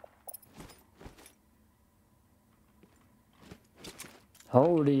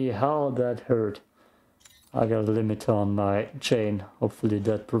 Holy hell, that hurt. I got a limit on my chain. Hopefully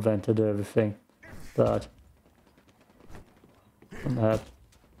that prevented everything. But I'm happy.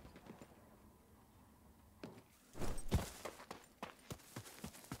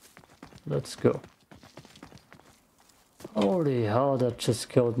 Let's go. Holy hell, that just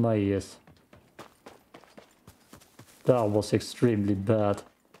killed my ears. That was extremely bad.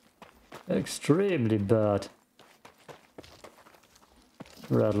 Extremely bad.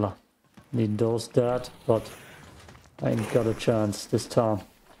 Rattler. Need those dead, but I ain't got a chance this time.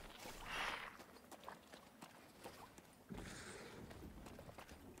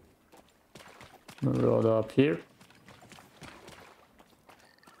 Road up here.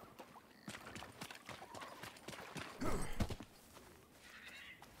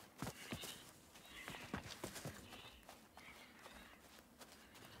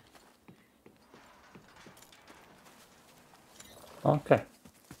 Okay.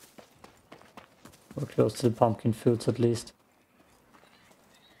 We're close to the pumpkin fields at least.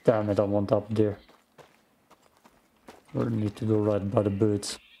 Damn it, I want up there. We need to go right by the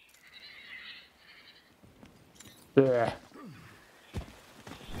boots. Blech.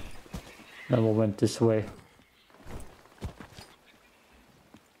 Never went this way.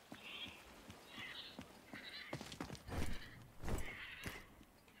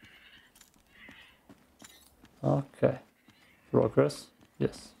 Okay. Progress?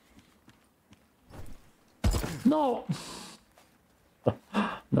 Yes. No!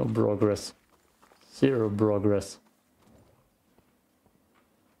 No progress. Zero progress.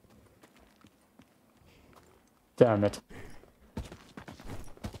 Damn it.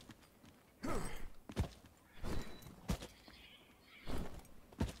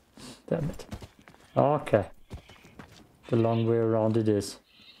 Damn it. Okay. The long way around it is.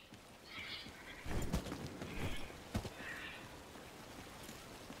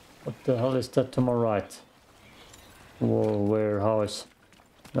 What the hell is that to my right? Whoa, warehouse.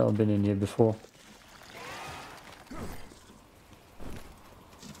 Never been in here before.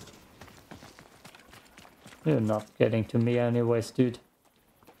 You're not getting to me anyways, dude.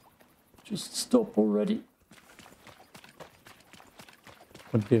 Just stop already.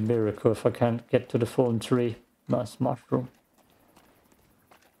 Would be a miracle if I can't get to the fallen tree. Nice mushroom.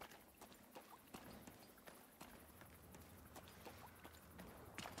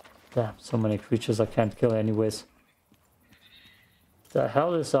 Damn, so many creatures I can't kill anyways. The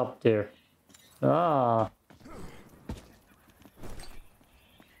hell is up there? Ah.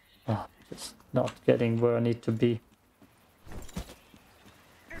 Just not getting where I need to be.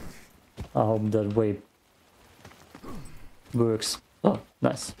 I hope that way works. Oh,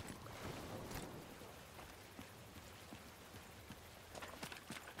 nice.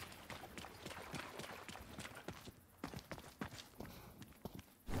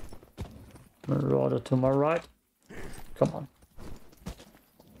 Marauder to my right. Come on.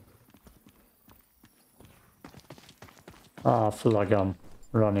 I feel like I'm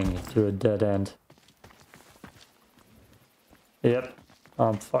running to a dead end. Yep,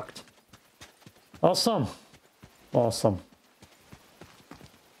 I'm fucked. Awesome. Awesome.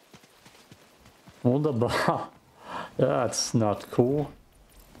 Wunderbar. That's not cool.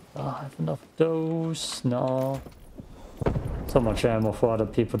 I have enough of those. No. So much ammo for other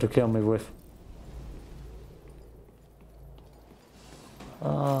people to kill me with.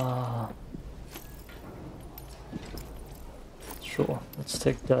 Sure, let's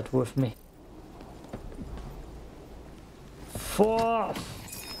take that with me. 4.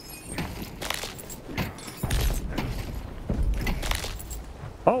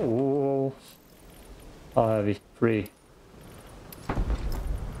 Oh, how heavy? 3.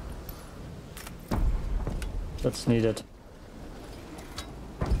 That's needed.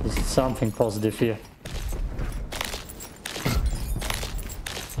 There's something positive here.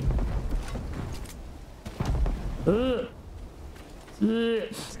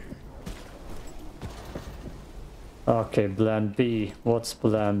 Okay, plan B. What's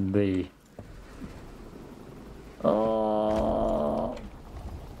plan B? Oh.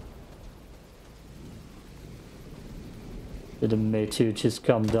 Did the meteor just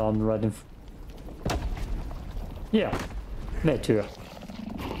come down right in yeah, meteor.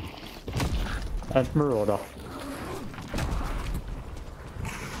 And marauder.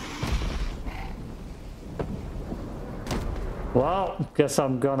 Well, guess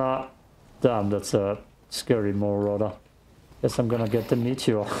I'm gonna... Damn, that's a scary marauder. Guess I'm gonna get the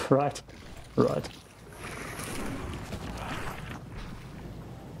meteor, right? Right.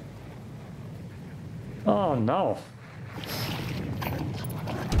 Oh no.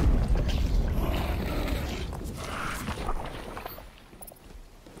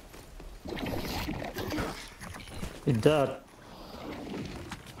 Be dead.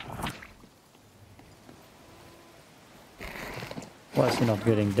 Why is he not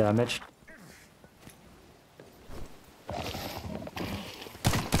getting damaged?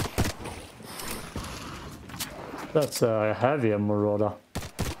 That's a heavier marauder.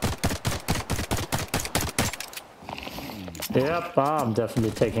 Yep, I'm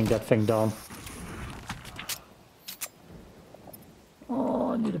definitely taking that thing down.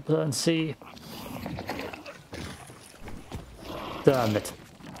 Oh, I need a plan C. Damn it.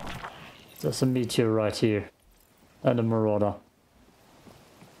 There's a meteor right here. And a marauder.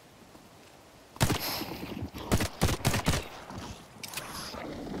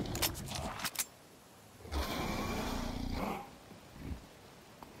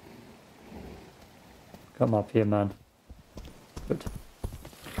 Come up here, man. Good.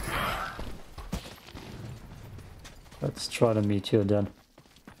 Let's try the meteor then.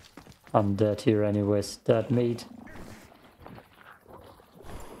 I'm dead here anyways. Dead meat.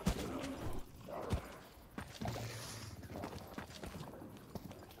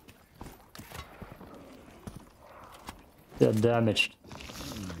 They're damaged.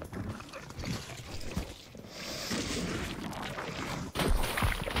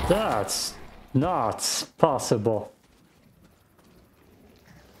 That's not possible.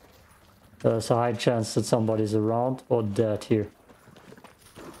 There's a high chance that somebody's around or dead here.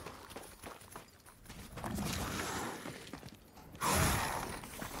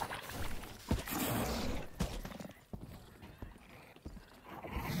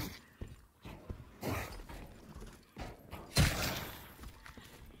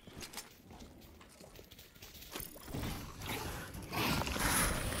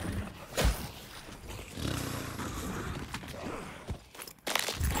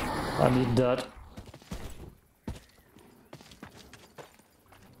 I need that.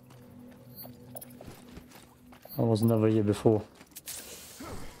 I was never here before.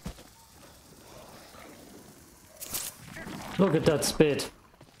 Look at that spit.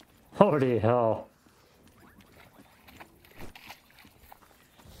 Holy hell.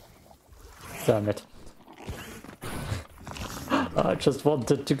 Damn it. I just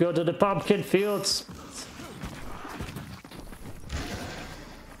wanted to go to the pumpkin fields.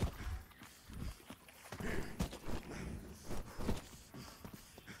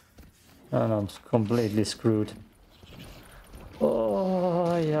 And I'm completely screwed.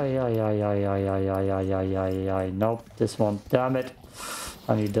 Oh, yeah. Nope, this one. Damn it.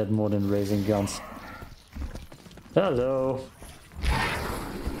 I need that more than raising guns. Hello.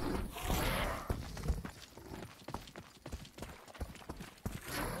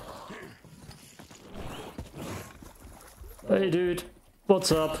 Hey, dude.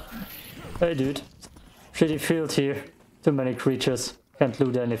 What's up? Hey, dude. Shitty field here. Too many creatures. Can't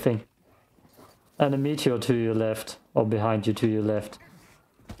loot anything. And a meteor to your left, or behind you to your left.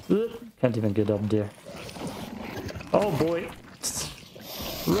 Can't even get up there. Oh boy.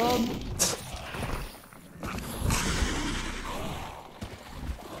 Run!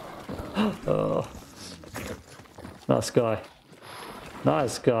 Oh. Nice guy.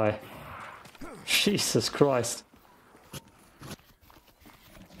 Nice guy. Jesus Christ.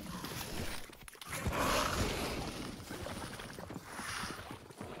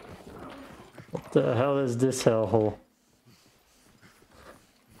 What the hell is this hellhole?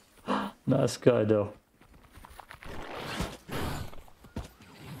 Nice guy though.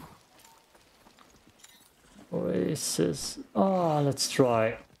 Oasis. Ah, let's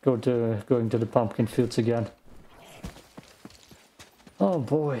try going to the pumpkin fields again. Oh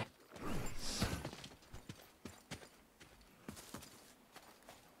boy.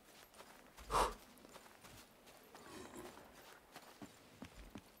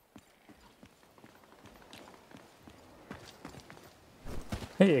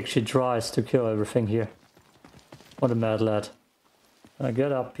 He actually tries to kill everything here. What a mad lad. Can I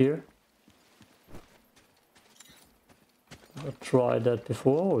get up here? I've tried that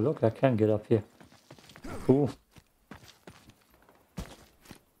before. Oh, look, I can get up here. Cool.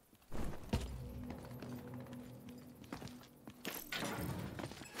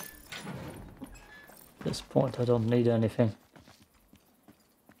 At this point, I don't need anything.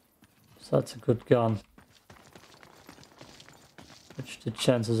 So that's a good gun. Which the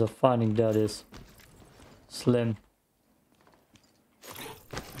chances of finding that is slim.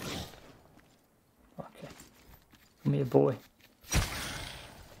 Okay. Come here, boy.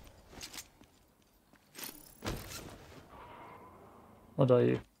 What are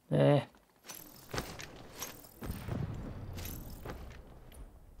you? Eh.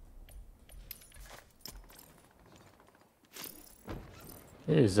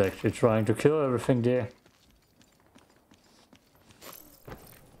 He's actually trying to kill everything there.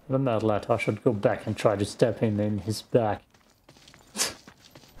 The mad lad, I should go back and try to stab him in his back.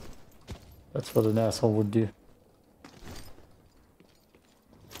 That's what an asshole would do.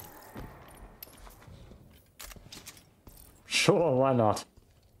 Sure, why not?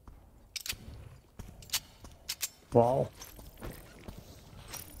 Wow.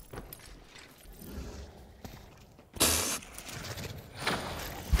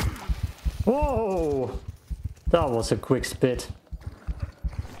 Whoa! That was a quick spit.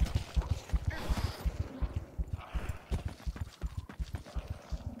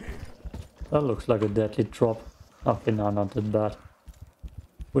 That looks like a deadly drop. Okay, no, not that bad.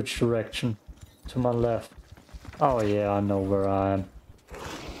 Which direction? To my left. Oh yeah, I know where I am.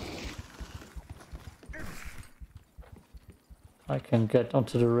 I can get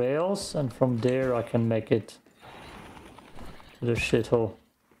onto the rails and from there I can make it to the shithole.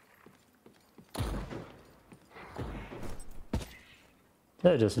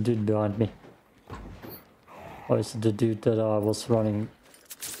 There's a dude behind me. Or is it the dude that I was running?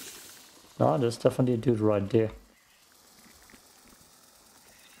 No, there's definitely a dude right there.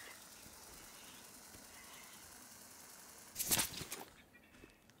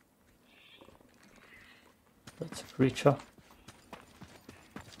 That's a creature.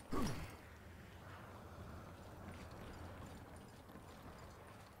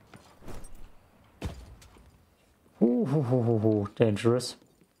 Ooh, dangerous.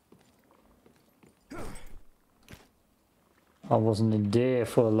 I wasn't in there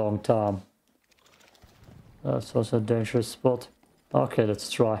for a long time. That's also a dangerous spot. Okay,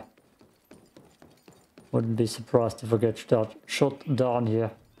 let's try. Wouldn't be surprised if I get shot down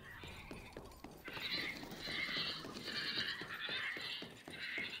here.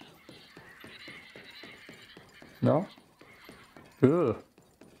 No? Ugh.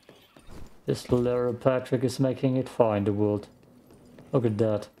 This little Patrick is making it far in the world. Look at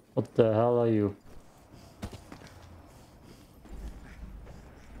that. What the hell are you?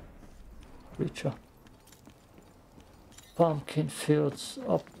 Creature. Pumpkin fields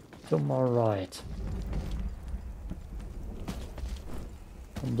up to my right.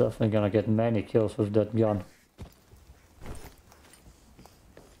 I'm definitely gonna get many kills with that gun.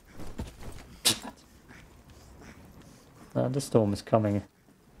 The storm is coming.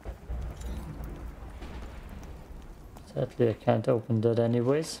 Sadly, I can't open that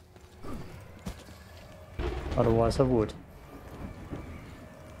anyways. Otherwise I would.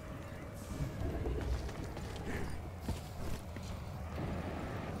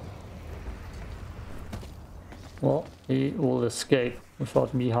 Well, he will escape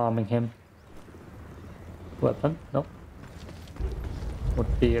without me harming him. Weapon? No.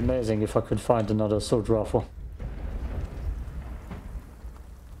 Would be amazing if I could find another assault rifle.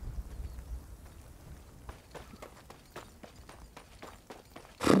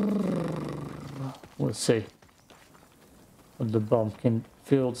 We'll see what the pumpkin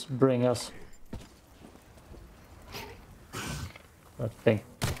fields bring us. That thing.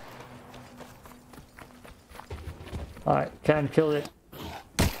 I can't kill it.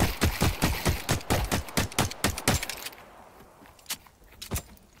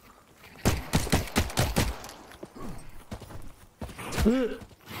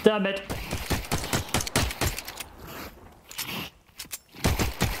 Damn it!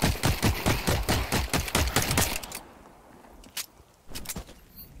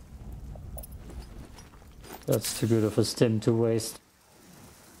 That's too good of a stim to waste.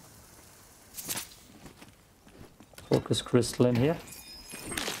 Focus crystal in here.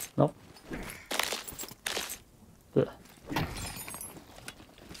 Nope. Ugh.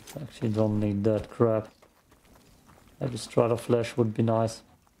 Actually don't need that crap. Maybe strata flesh would be nice.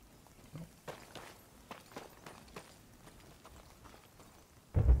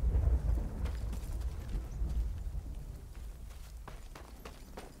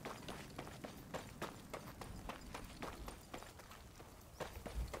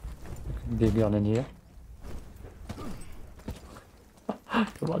 Big gun in here.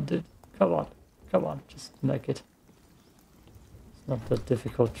 Come on, dude. Come on. Come on. Just make it. It's not that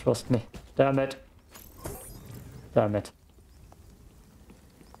difficult, trust me. Damn it. Damn it.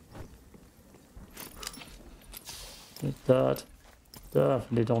 Need that.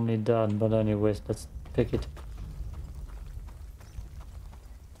 Definitely don't need that, but anyways, let's pick it.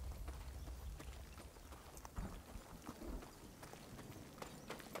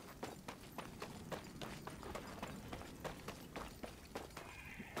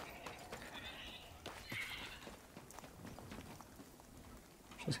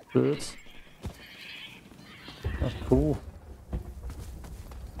 Just birds. That's cool.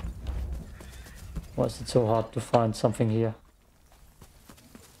 Why is it so hard to find something here?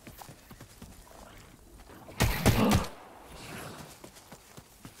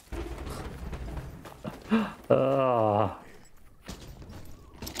 Ah.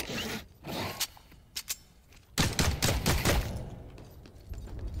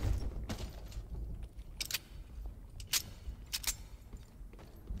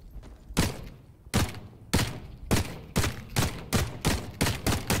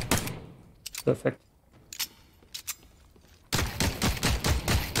 Perfect.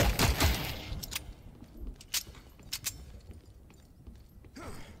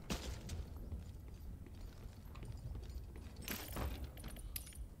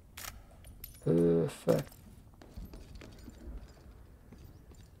 Perfect.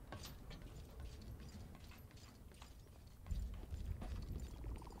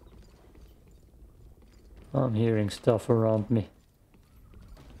 I'm hearing stuff around me.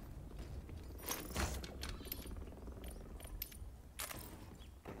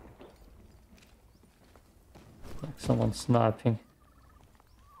 Like someone sniping.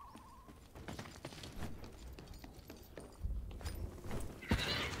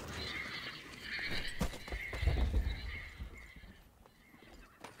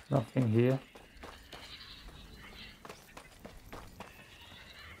 Nothing here.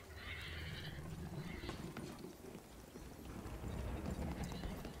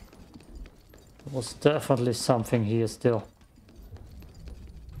 There was definitely something here still.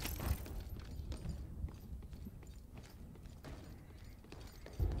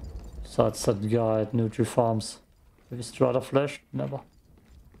 Besides that guy at Nutri Farms. Have you strata flesh? Never.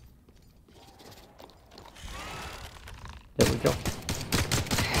 There we go.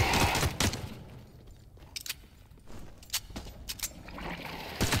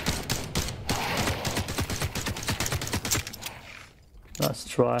 Nice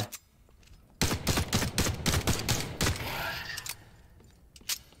try.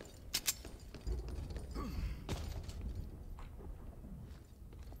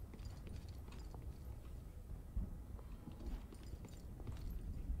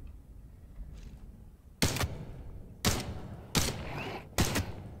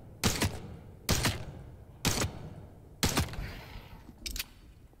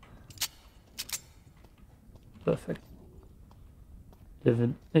 Perfect.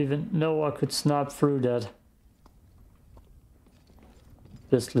 Didn't even know I could snipe through that.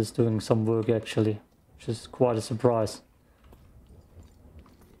 Pistol is doing some work actually, which is quite a surprise.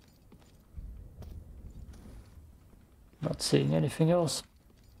 Not seeing anything else.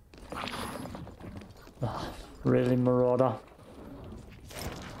 Ah, really, Marauder?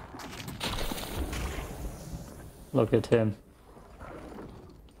 Look at him.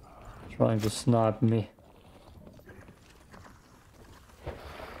 Trying to snipe me.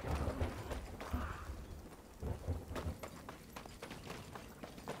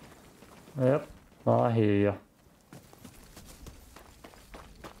 Yep, I hear you.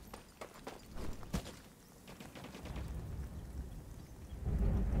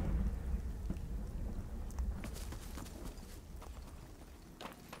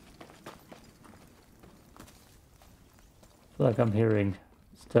 feel like I'm hearing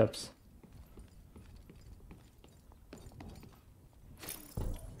steps.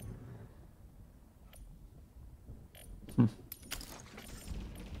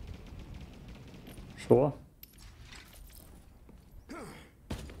 Sure.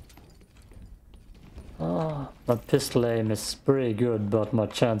 My pistol aim is pretty good, but my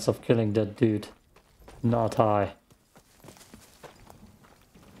chance of killing that dude, not high.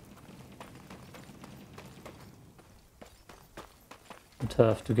 I'd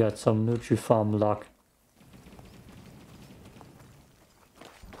have to get some Nutri-Farm luck.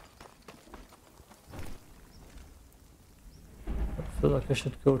 I feel like I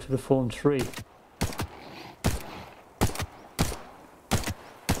should go to the phone tree.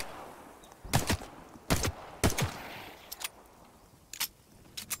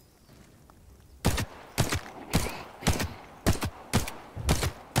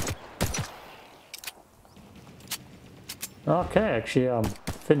 Okay, actually I'm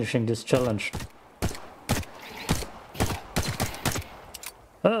finishing this challenge.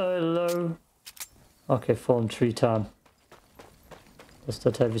 Hello. Okay, phone tree time. Does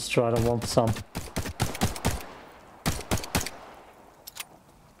that heavy strider want some?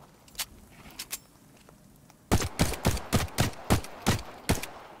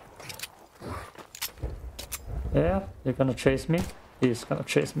 Yeah, you're gonna chase me? He's gonna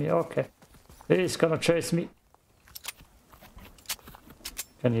chase me, okay. He's gonna chase me.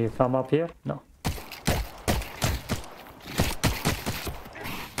 Can you come up here? No.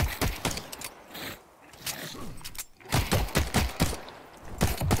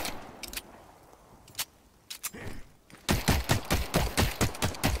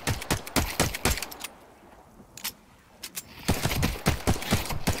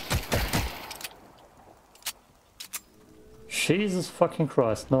 Jesus fucking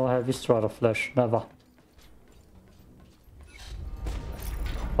Christ, no heavy strider flesh, never.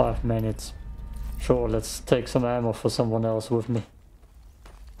 5 minutes. Sure, let's take some ammo for someone else with me.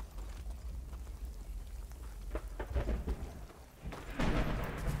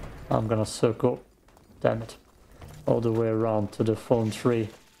 I'm gonna circle, damn it, all the way around to the phone tree.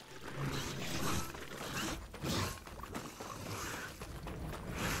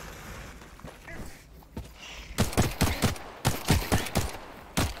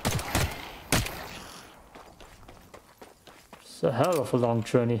 It's a hell of a long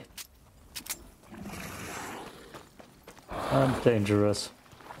journey. And dangerous.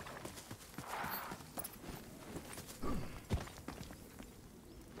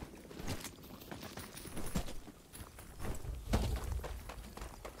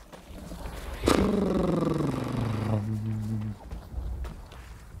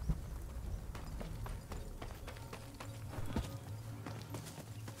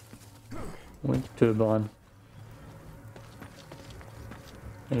 Wind turbine.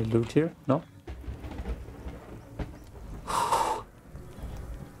 Any loot here? No?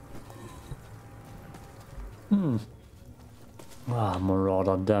 Ah,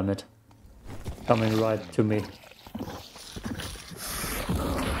 Marauder, damn it. Coming right to me.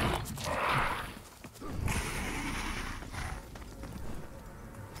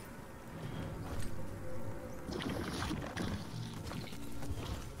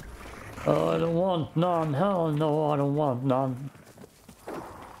 Oh, I don't want none. Hell no, I don't want none.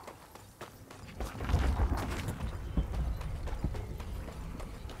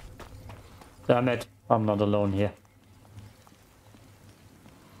 Damn it, I'm not alone here.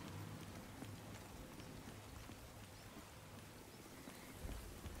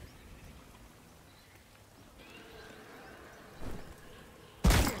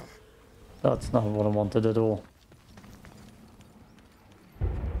 That's not what I wanted at all.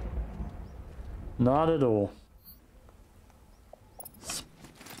 Not at all.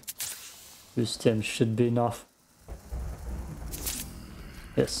 This stem should be enough.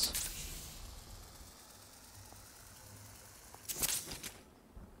 Yes.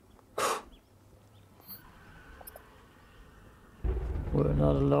 We're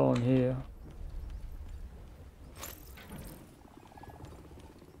not alone here.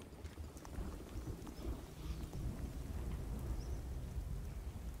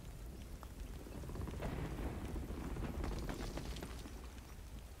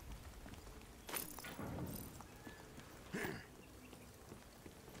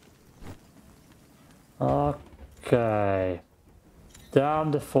 Okay.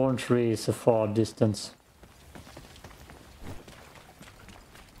 Down the thorn tree is a far distance.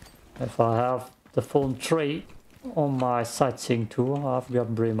 If I have the thorn tree on my sightseeing tour, I've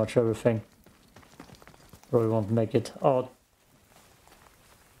got pretty much everything. Probably won't make it out.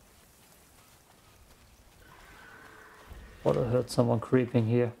 Thought I heard someone creeping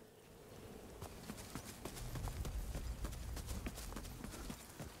here.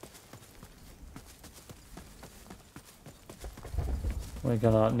 We're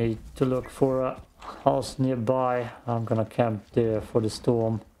gonna need to look for a house nearby. I'm gonna camp there for the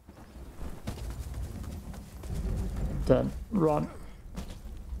storm. Then run.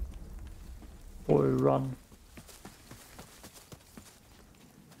 Boy, run.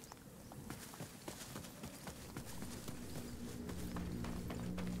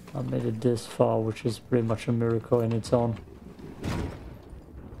 I made it this far, which is pretty much a miracle in its own.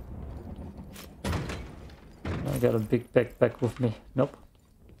 I got a big backpack with me. Nope.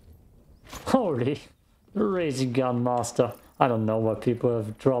 Holy! The Rasin gun master. I don't know why people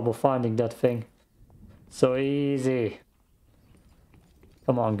have trouble finding that thing. So easy.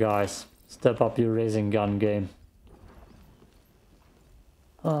 Come on, guys. Step up your Rasin gun game.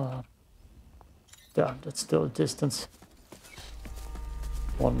 Ah. Damn, that's still a distance.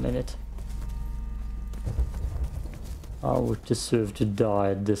 1 minute. I would deserve to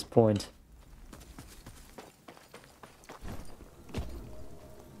die at this point.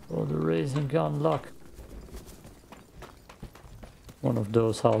 For the Rasin gun luck. One of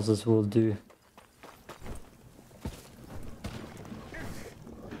those houses will do.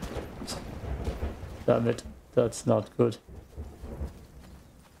 Damn it, that's not good.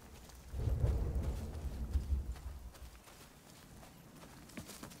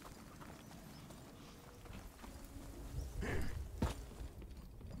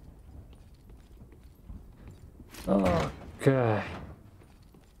 Okay.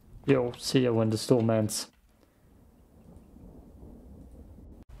 Yo, see ya when the storm ends.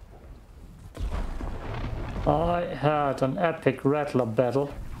 I had an epic rattler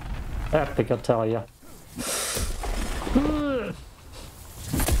battle. Epic, I tell ya.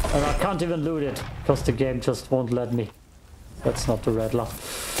 And I can't even loot it, because the game just won't let me. That's not the rattler.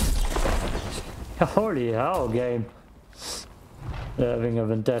 Holy hell, game. They're having a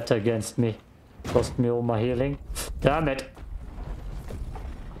vendetta against me. Cost me all my healing. Damn it.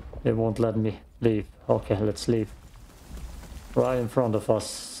 They won't let me leave. Okay, let's leave. Right in front of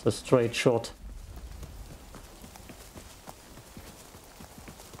us. A straight shot.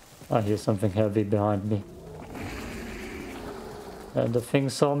 I hear something heavy behind me. And the thing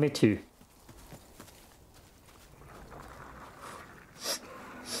saw me too.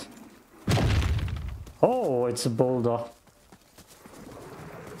 Oh, it's a boulder.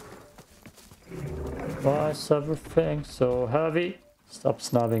 Why is everything so heavy? Stop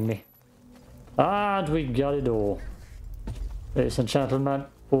snubbing me. And we got it all. Ladies and gentlemen,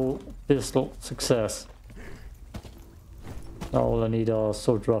 full pistol success. Now all I need are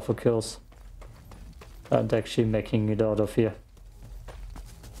sword rifle kills. And actually making it out of here.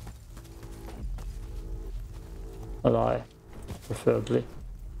 Alive, preferably.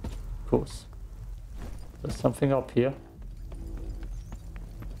 Of course. There's something up here.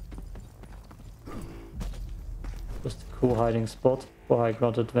 Just a cool hiding spot for high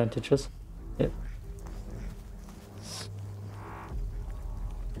ground advantages. Yep.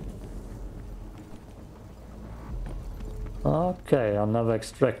 Okay, I'll never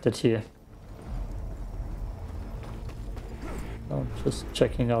extract it here. I'm just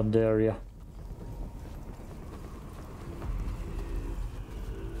checking out the area.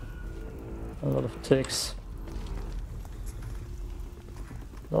 A lot of ticks.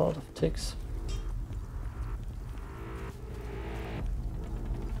 A lot of ticks.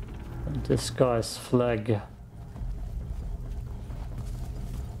 And this guy's flag.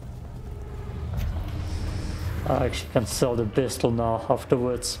 I actually can sell the pistol now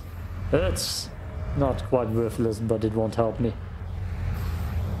afterwards. It's not quite worthless, but it won't help me.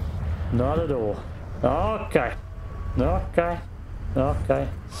 Not at all. Okay. Okay. Okay.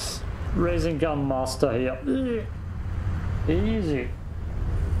 Rasin gun master here. Easy.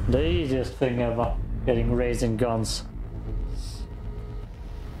 The easiest thing ever. Getting Rasin guns.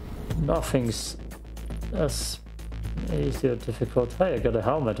 Nothing's as easy or difficult. Hey, I got a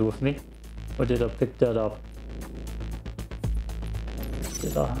helmet with me. Or did I pick that up?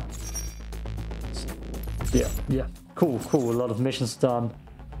 Did I? Yeah. Cool. A lot of missions done.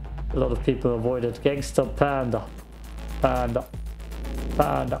 A lot of people avoided. Gangster Panda. Panda.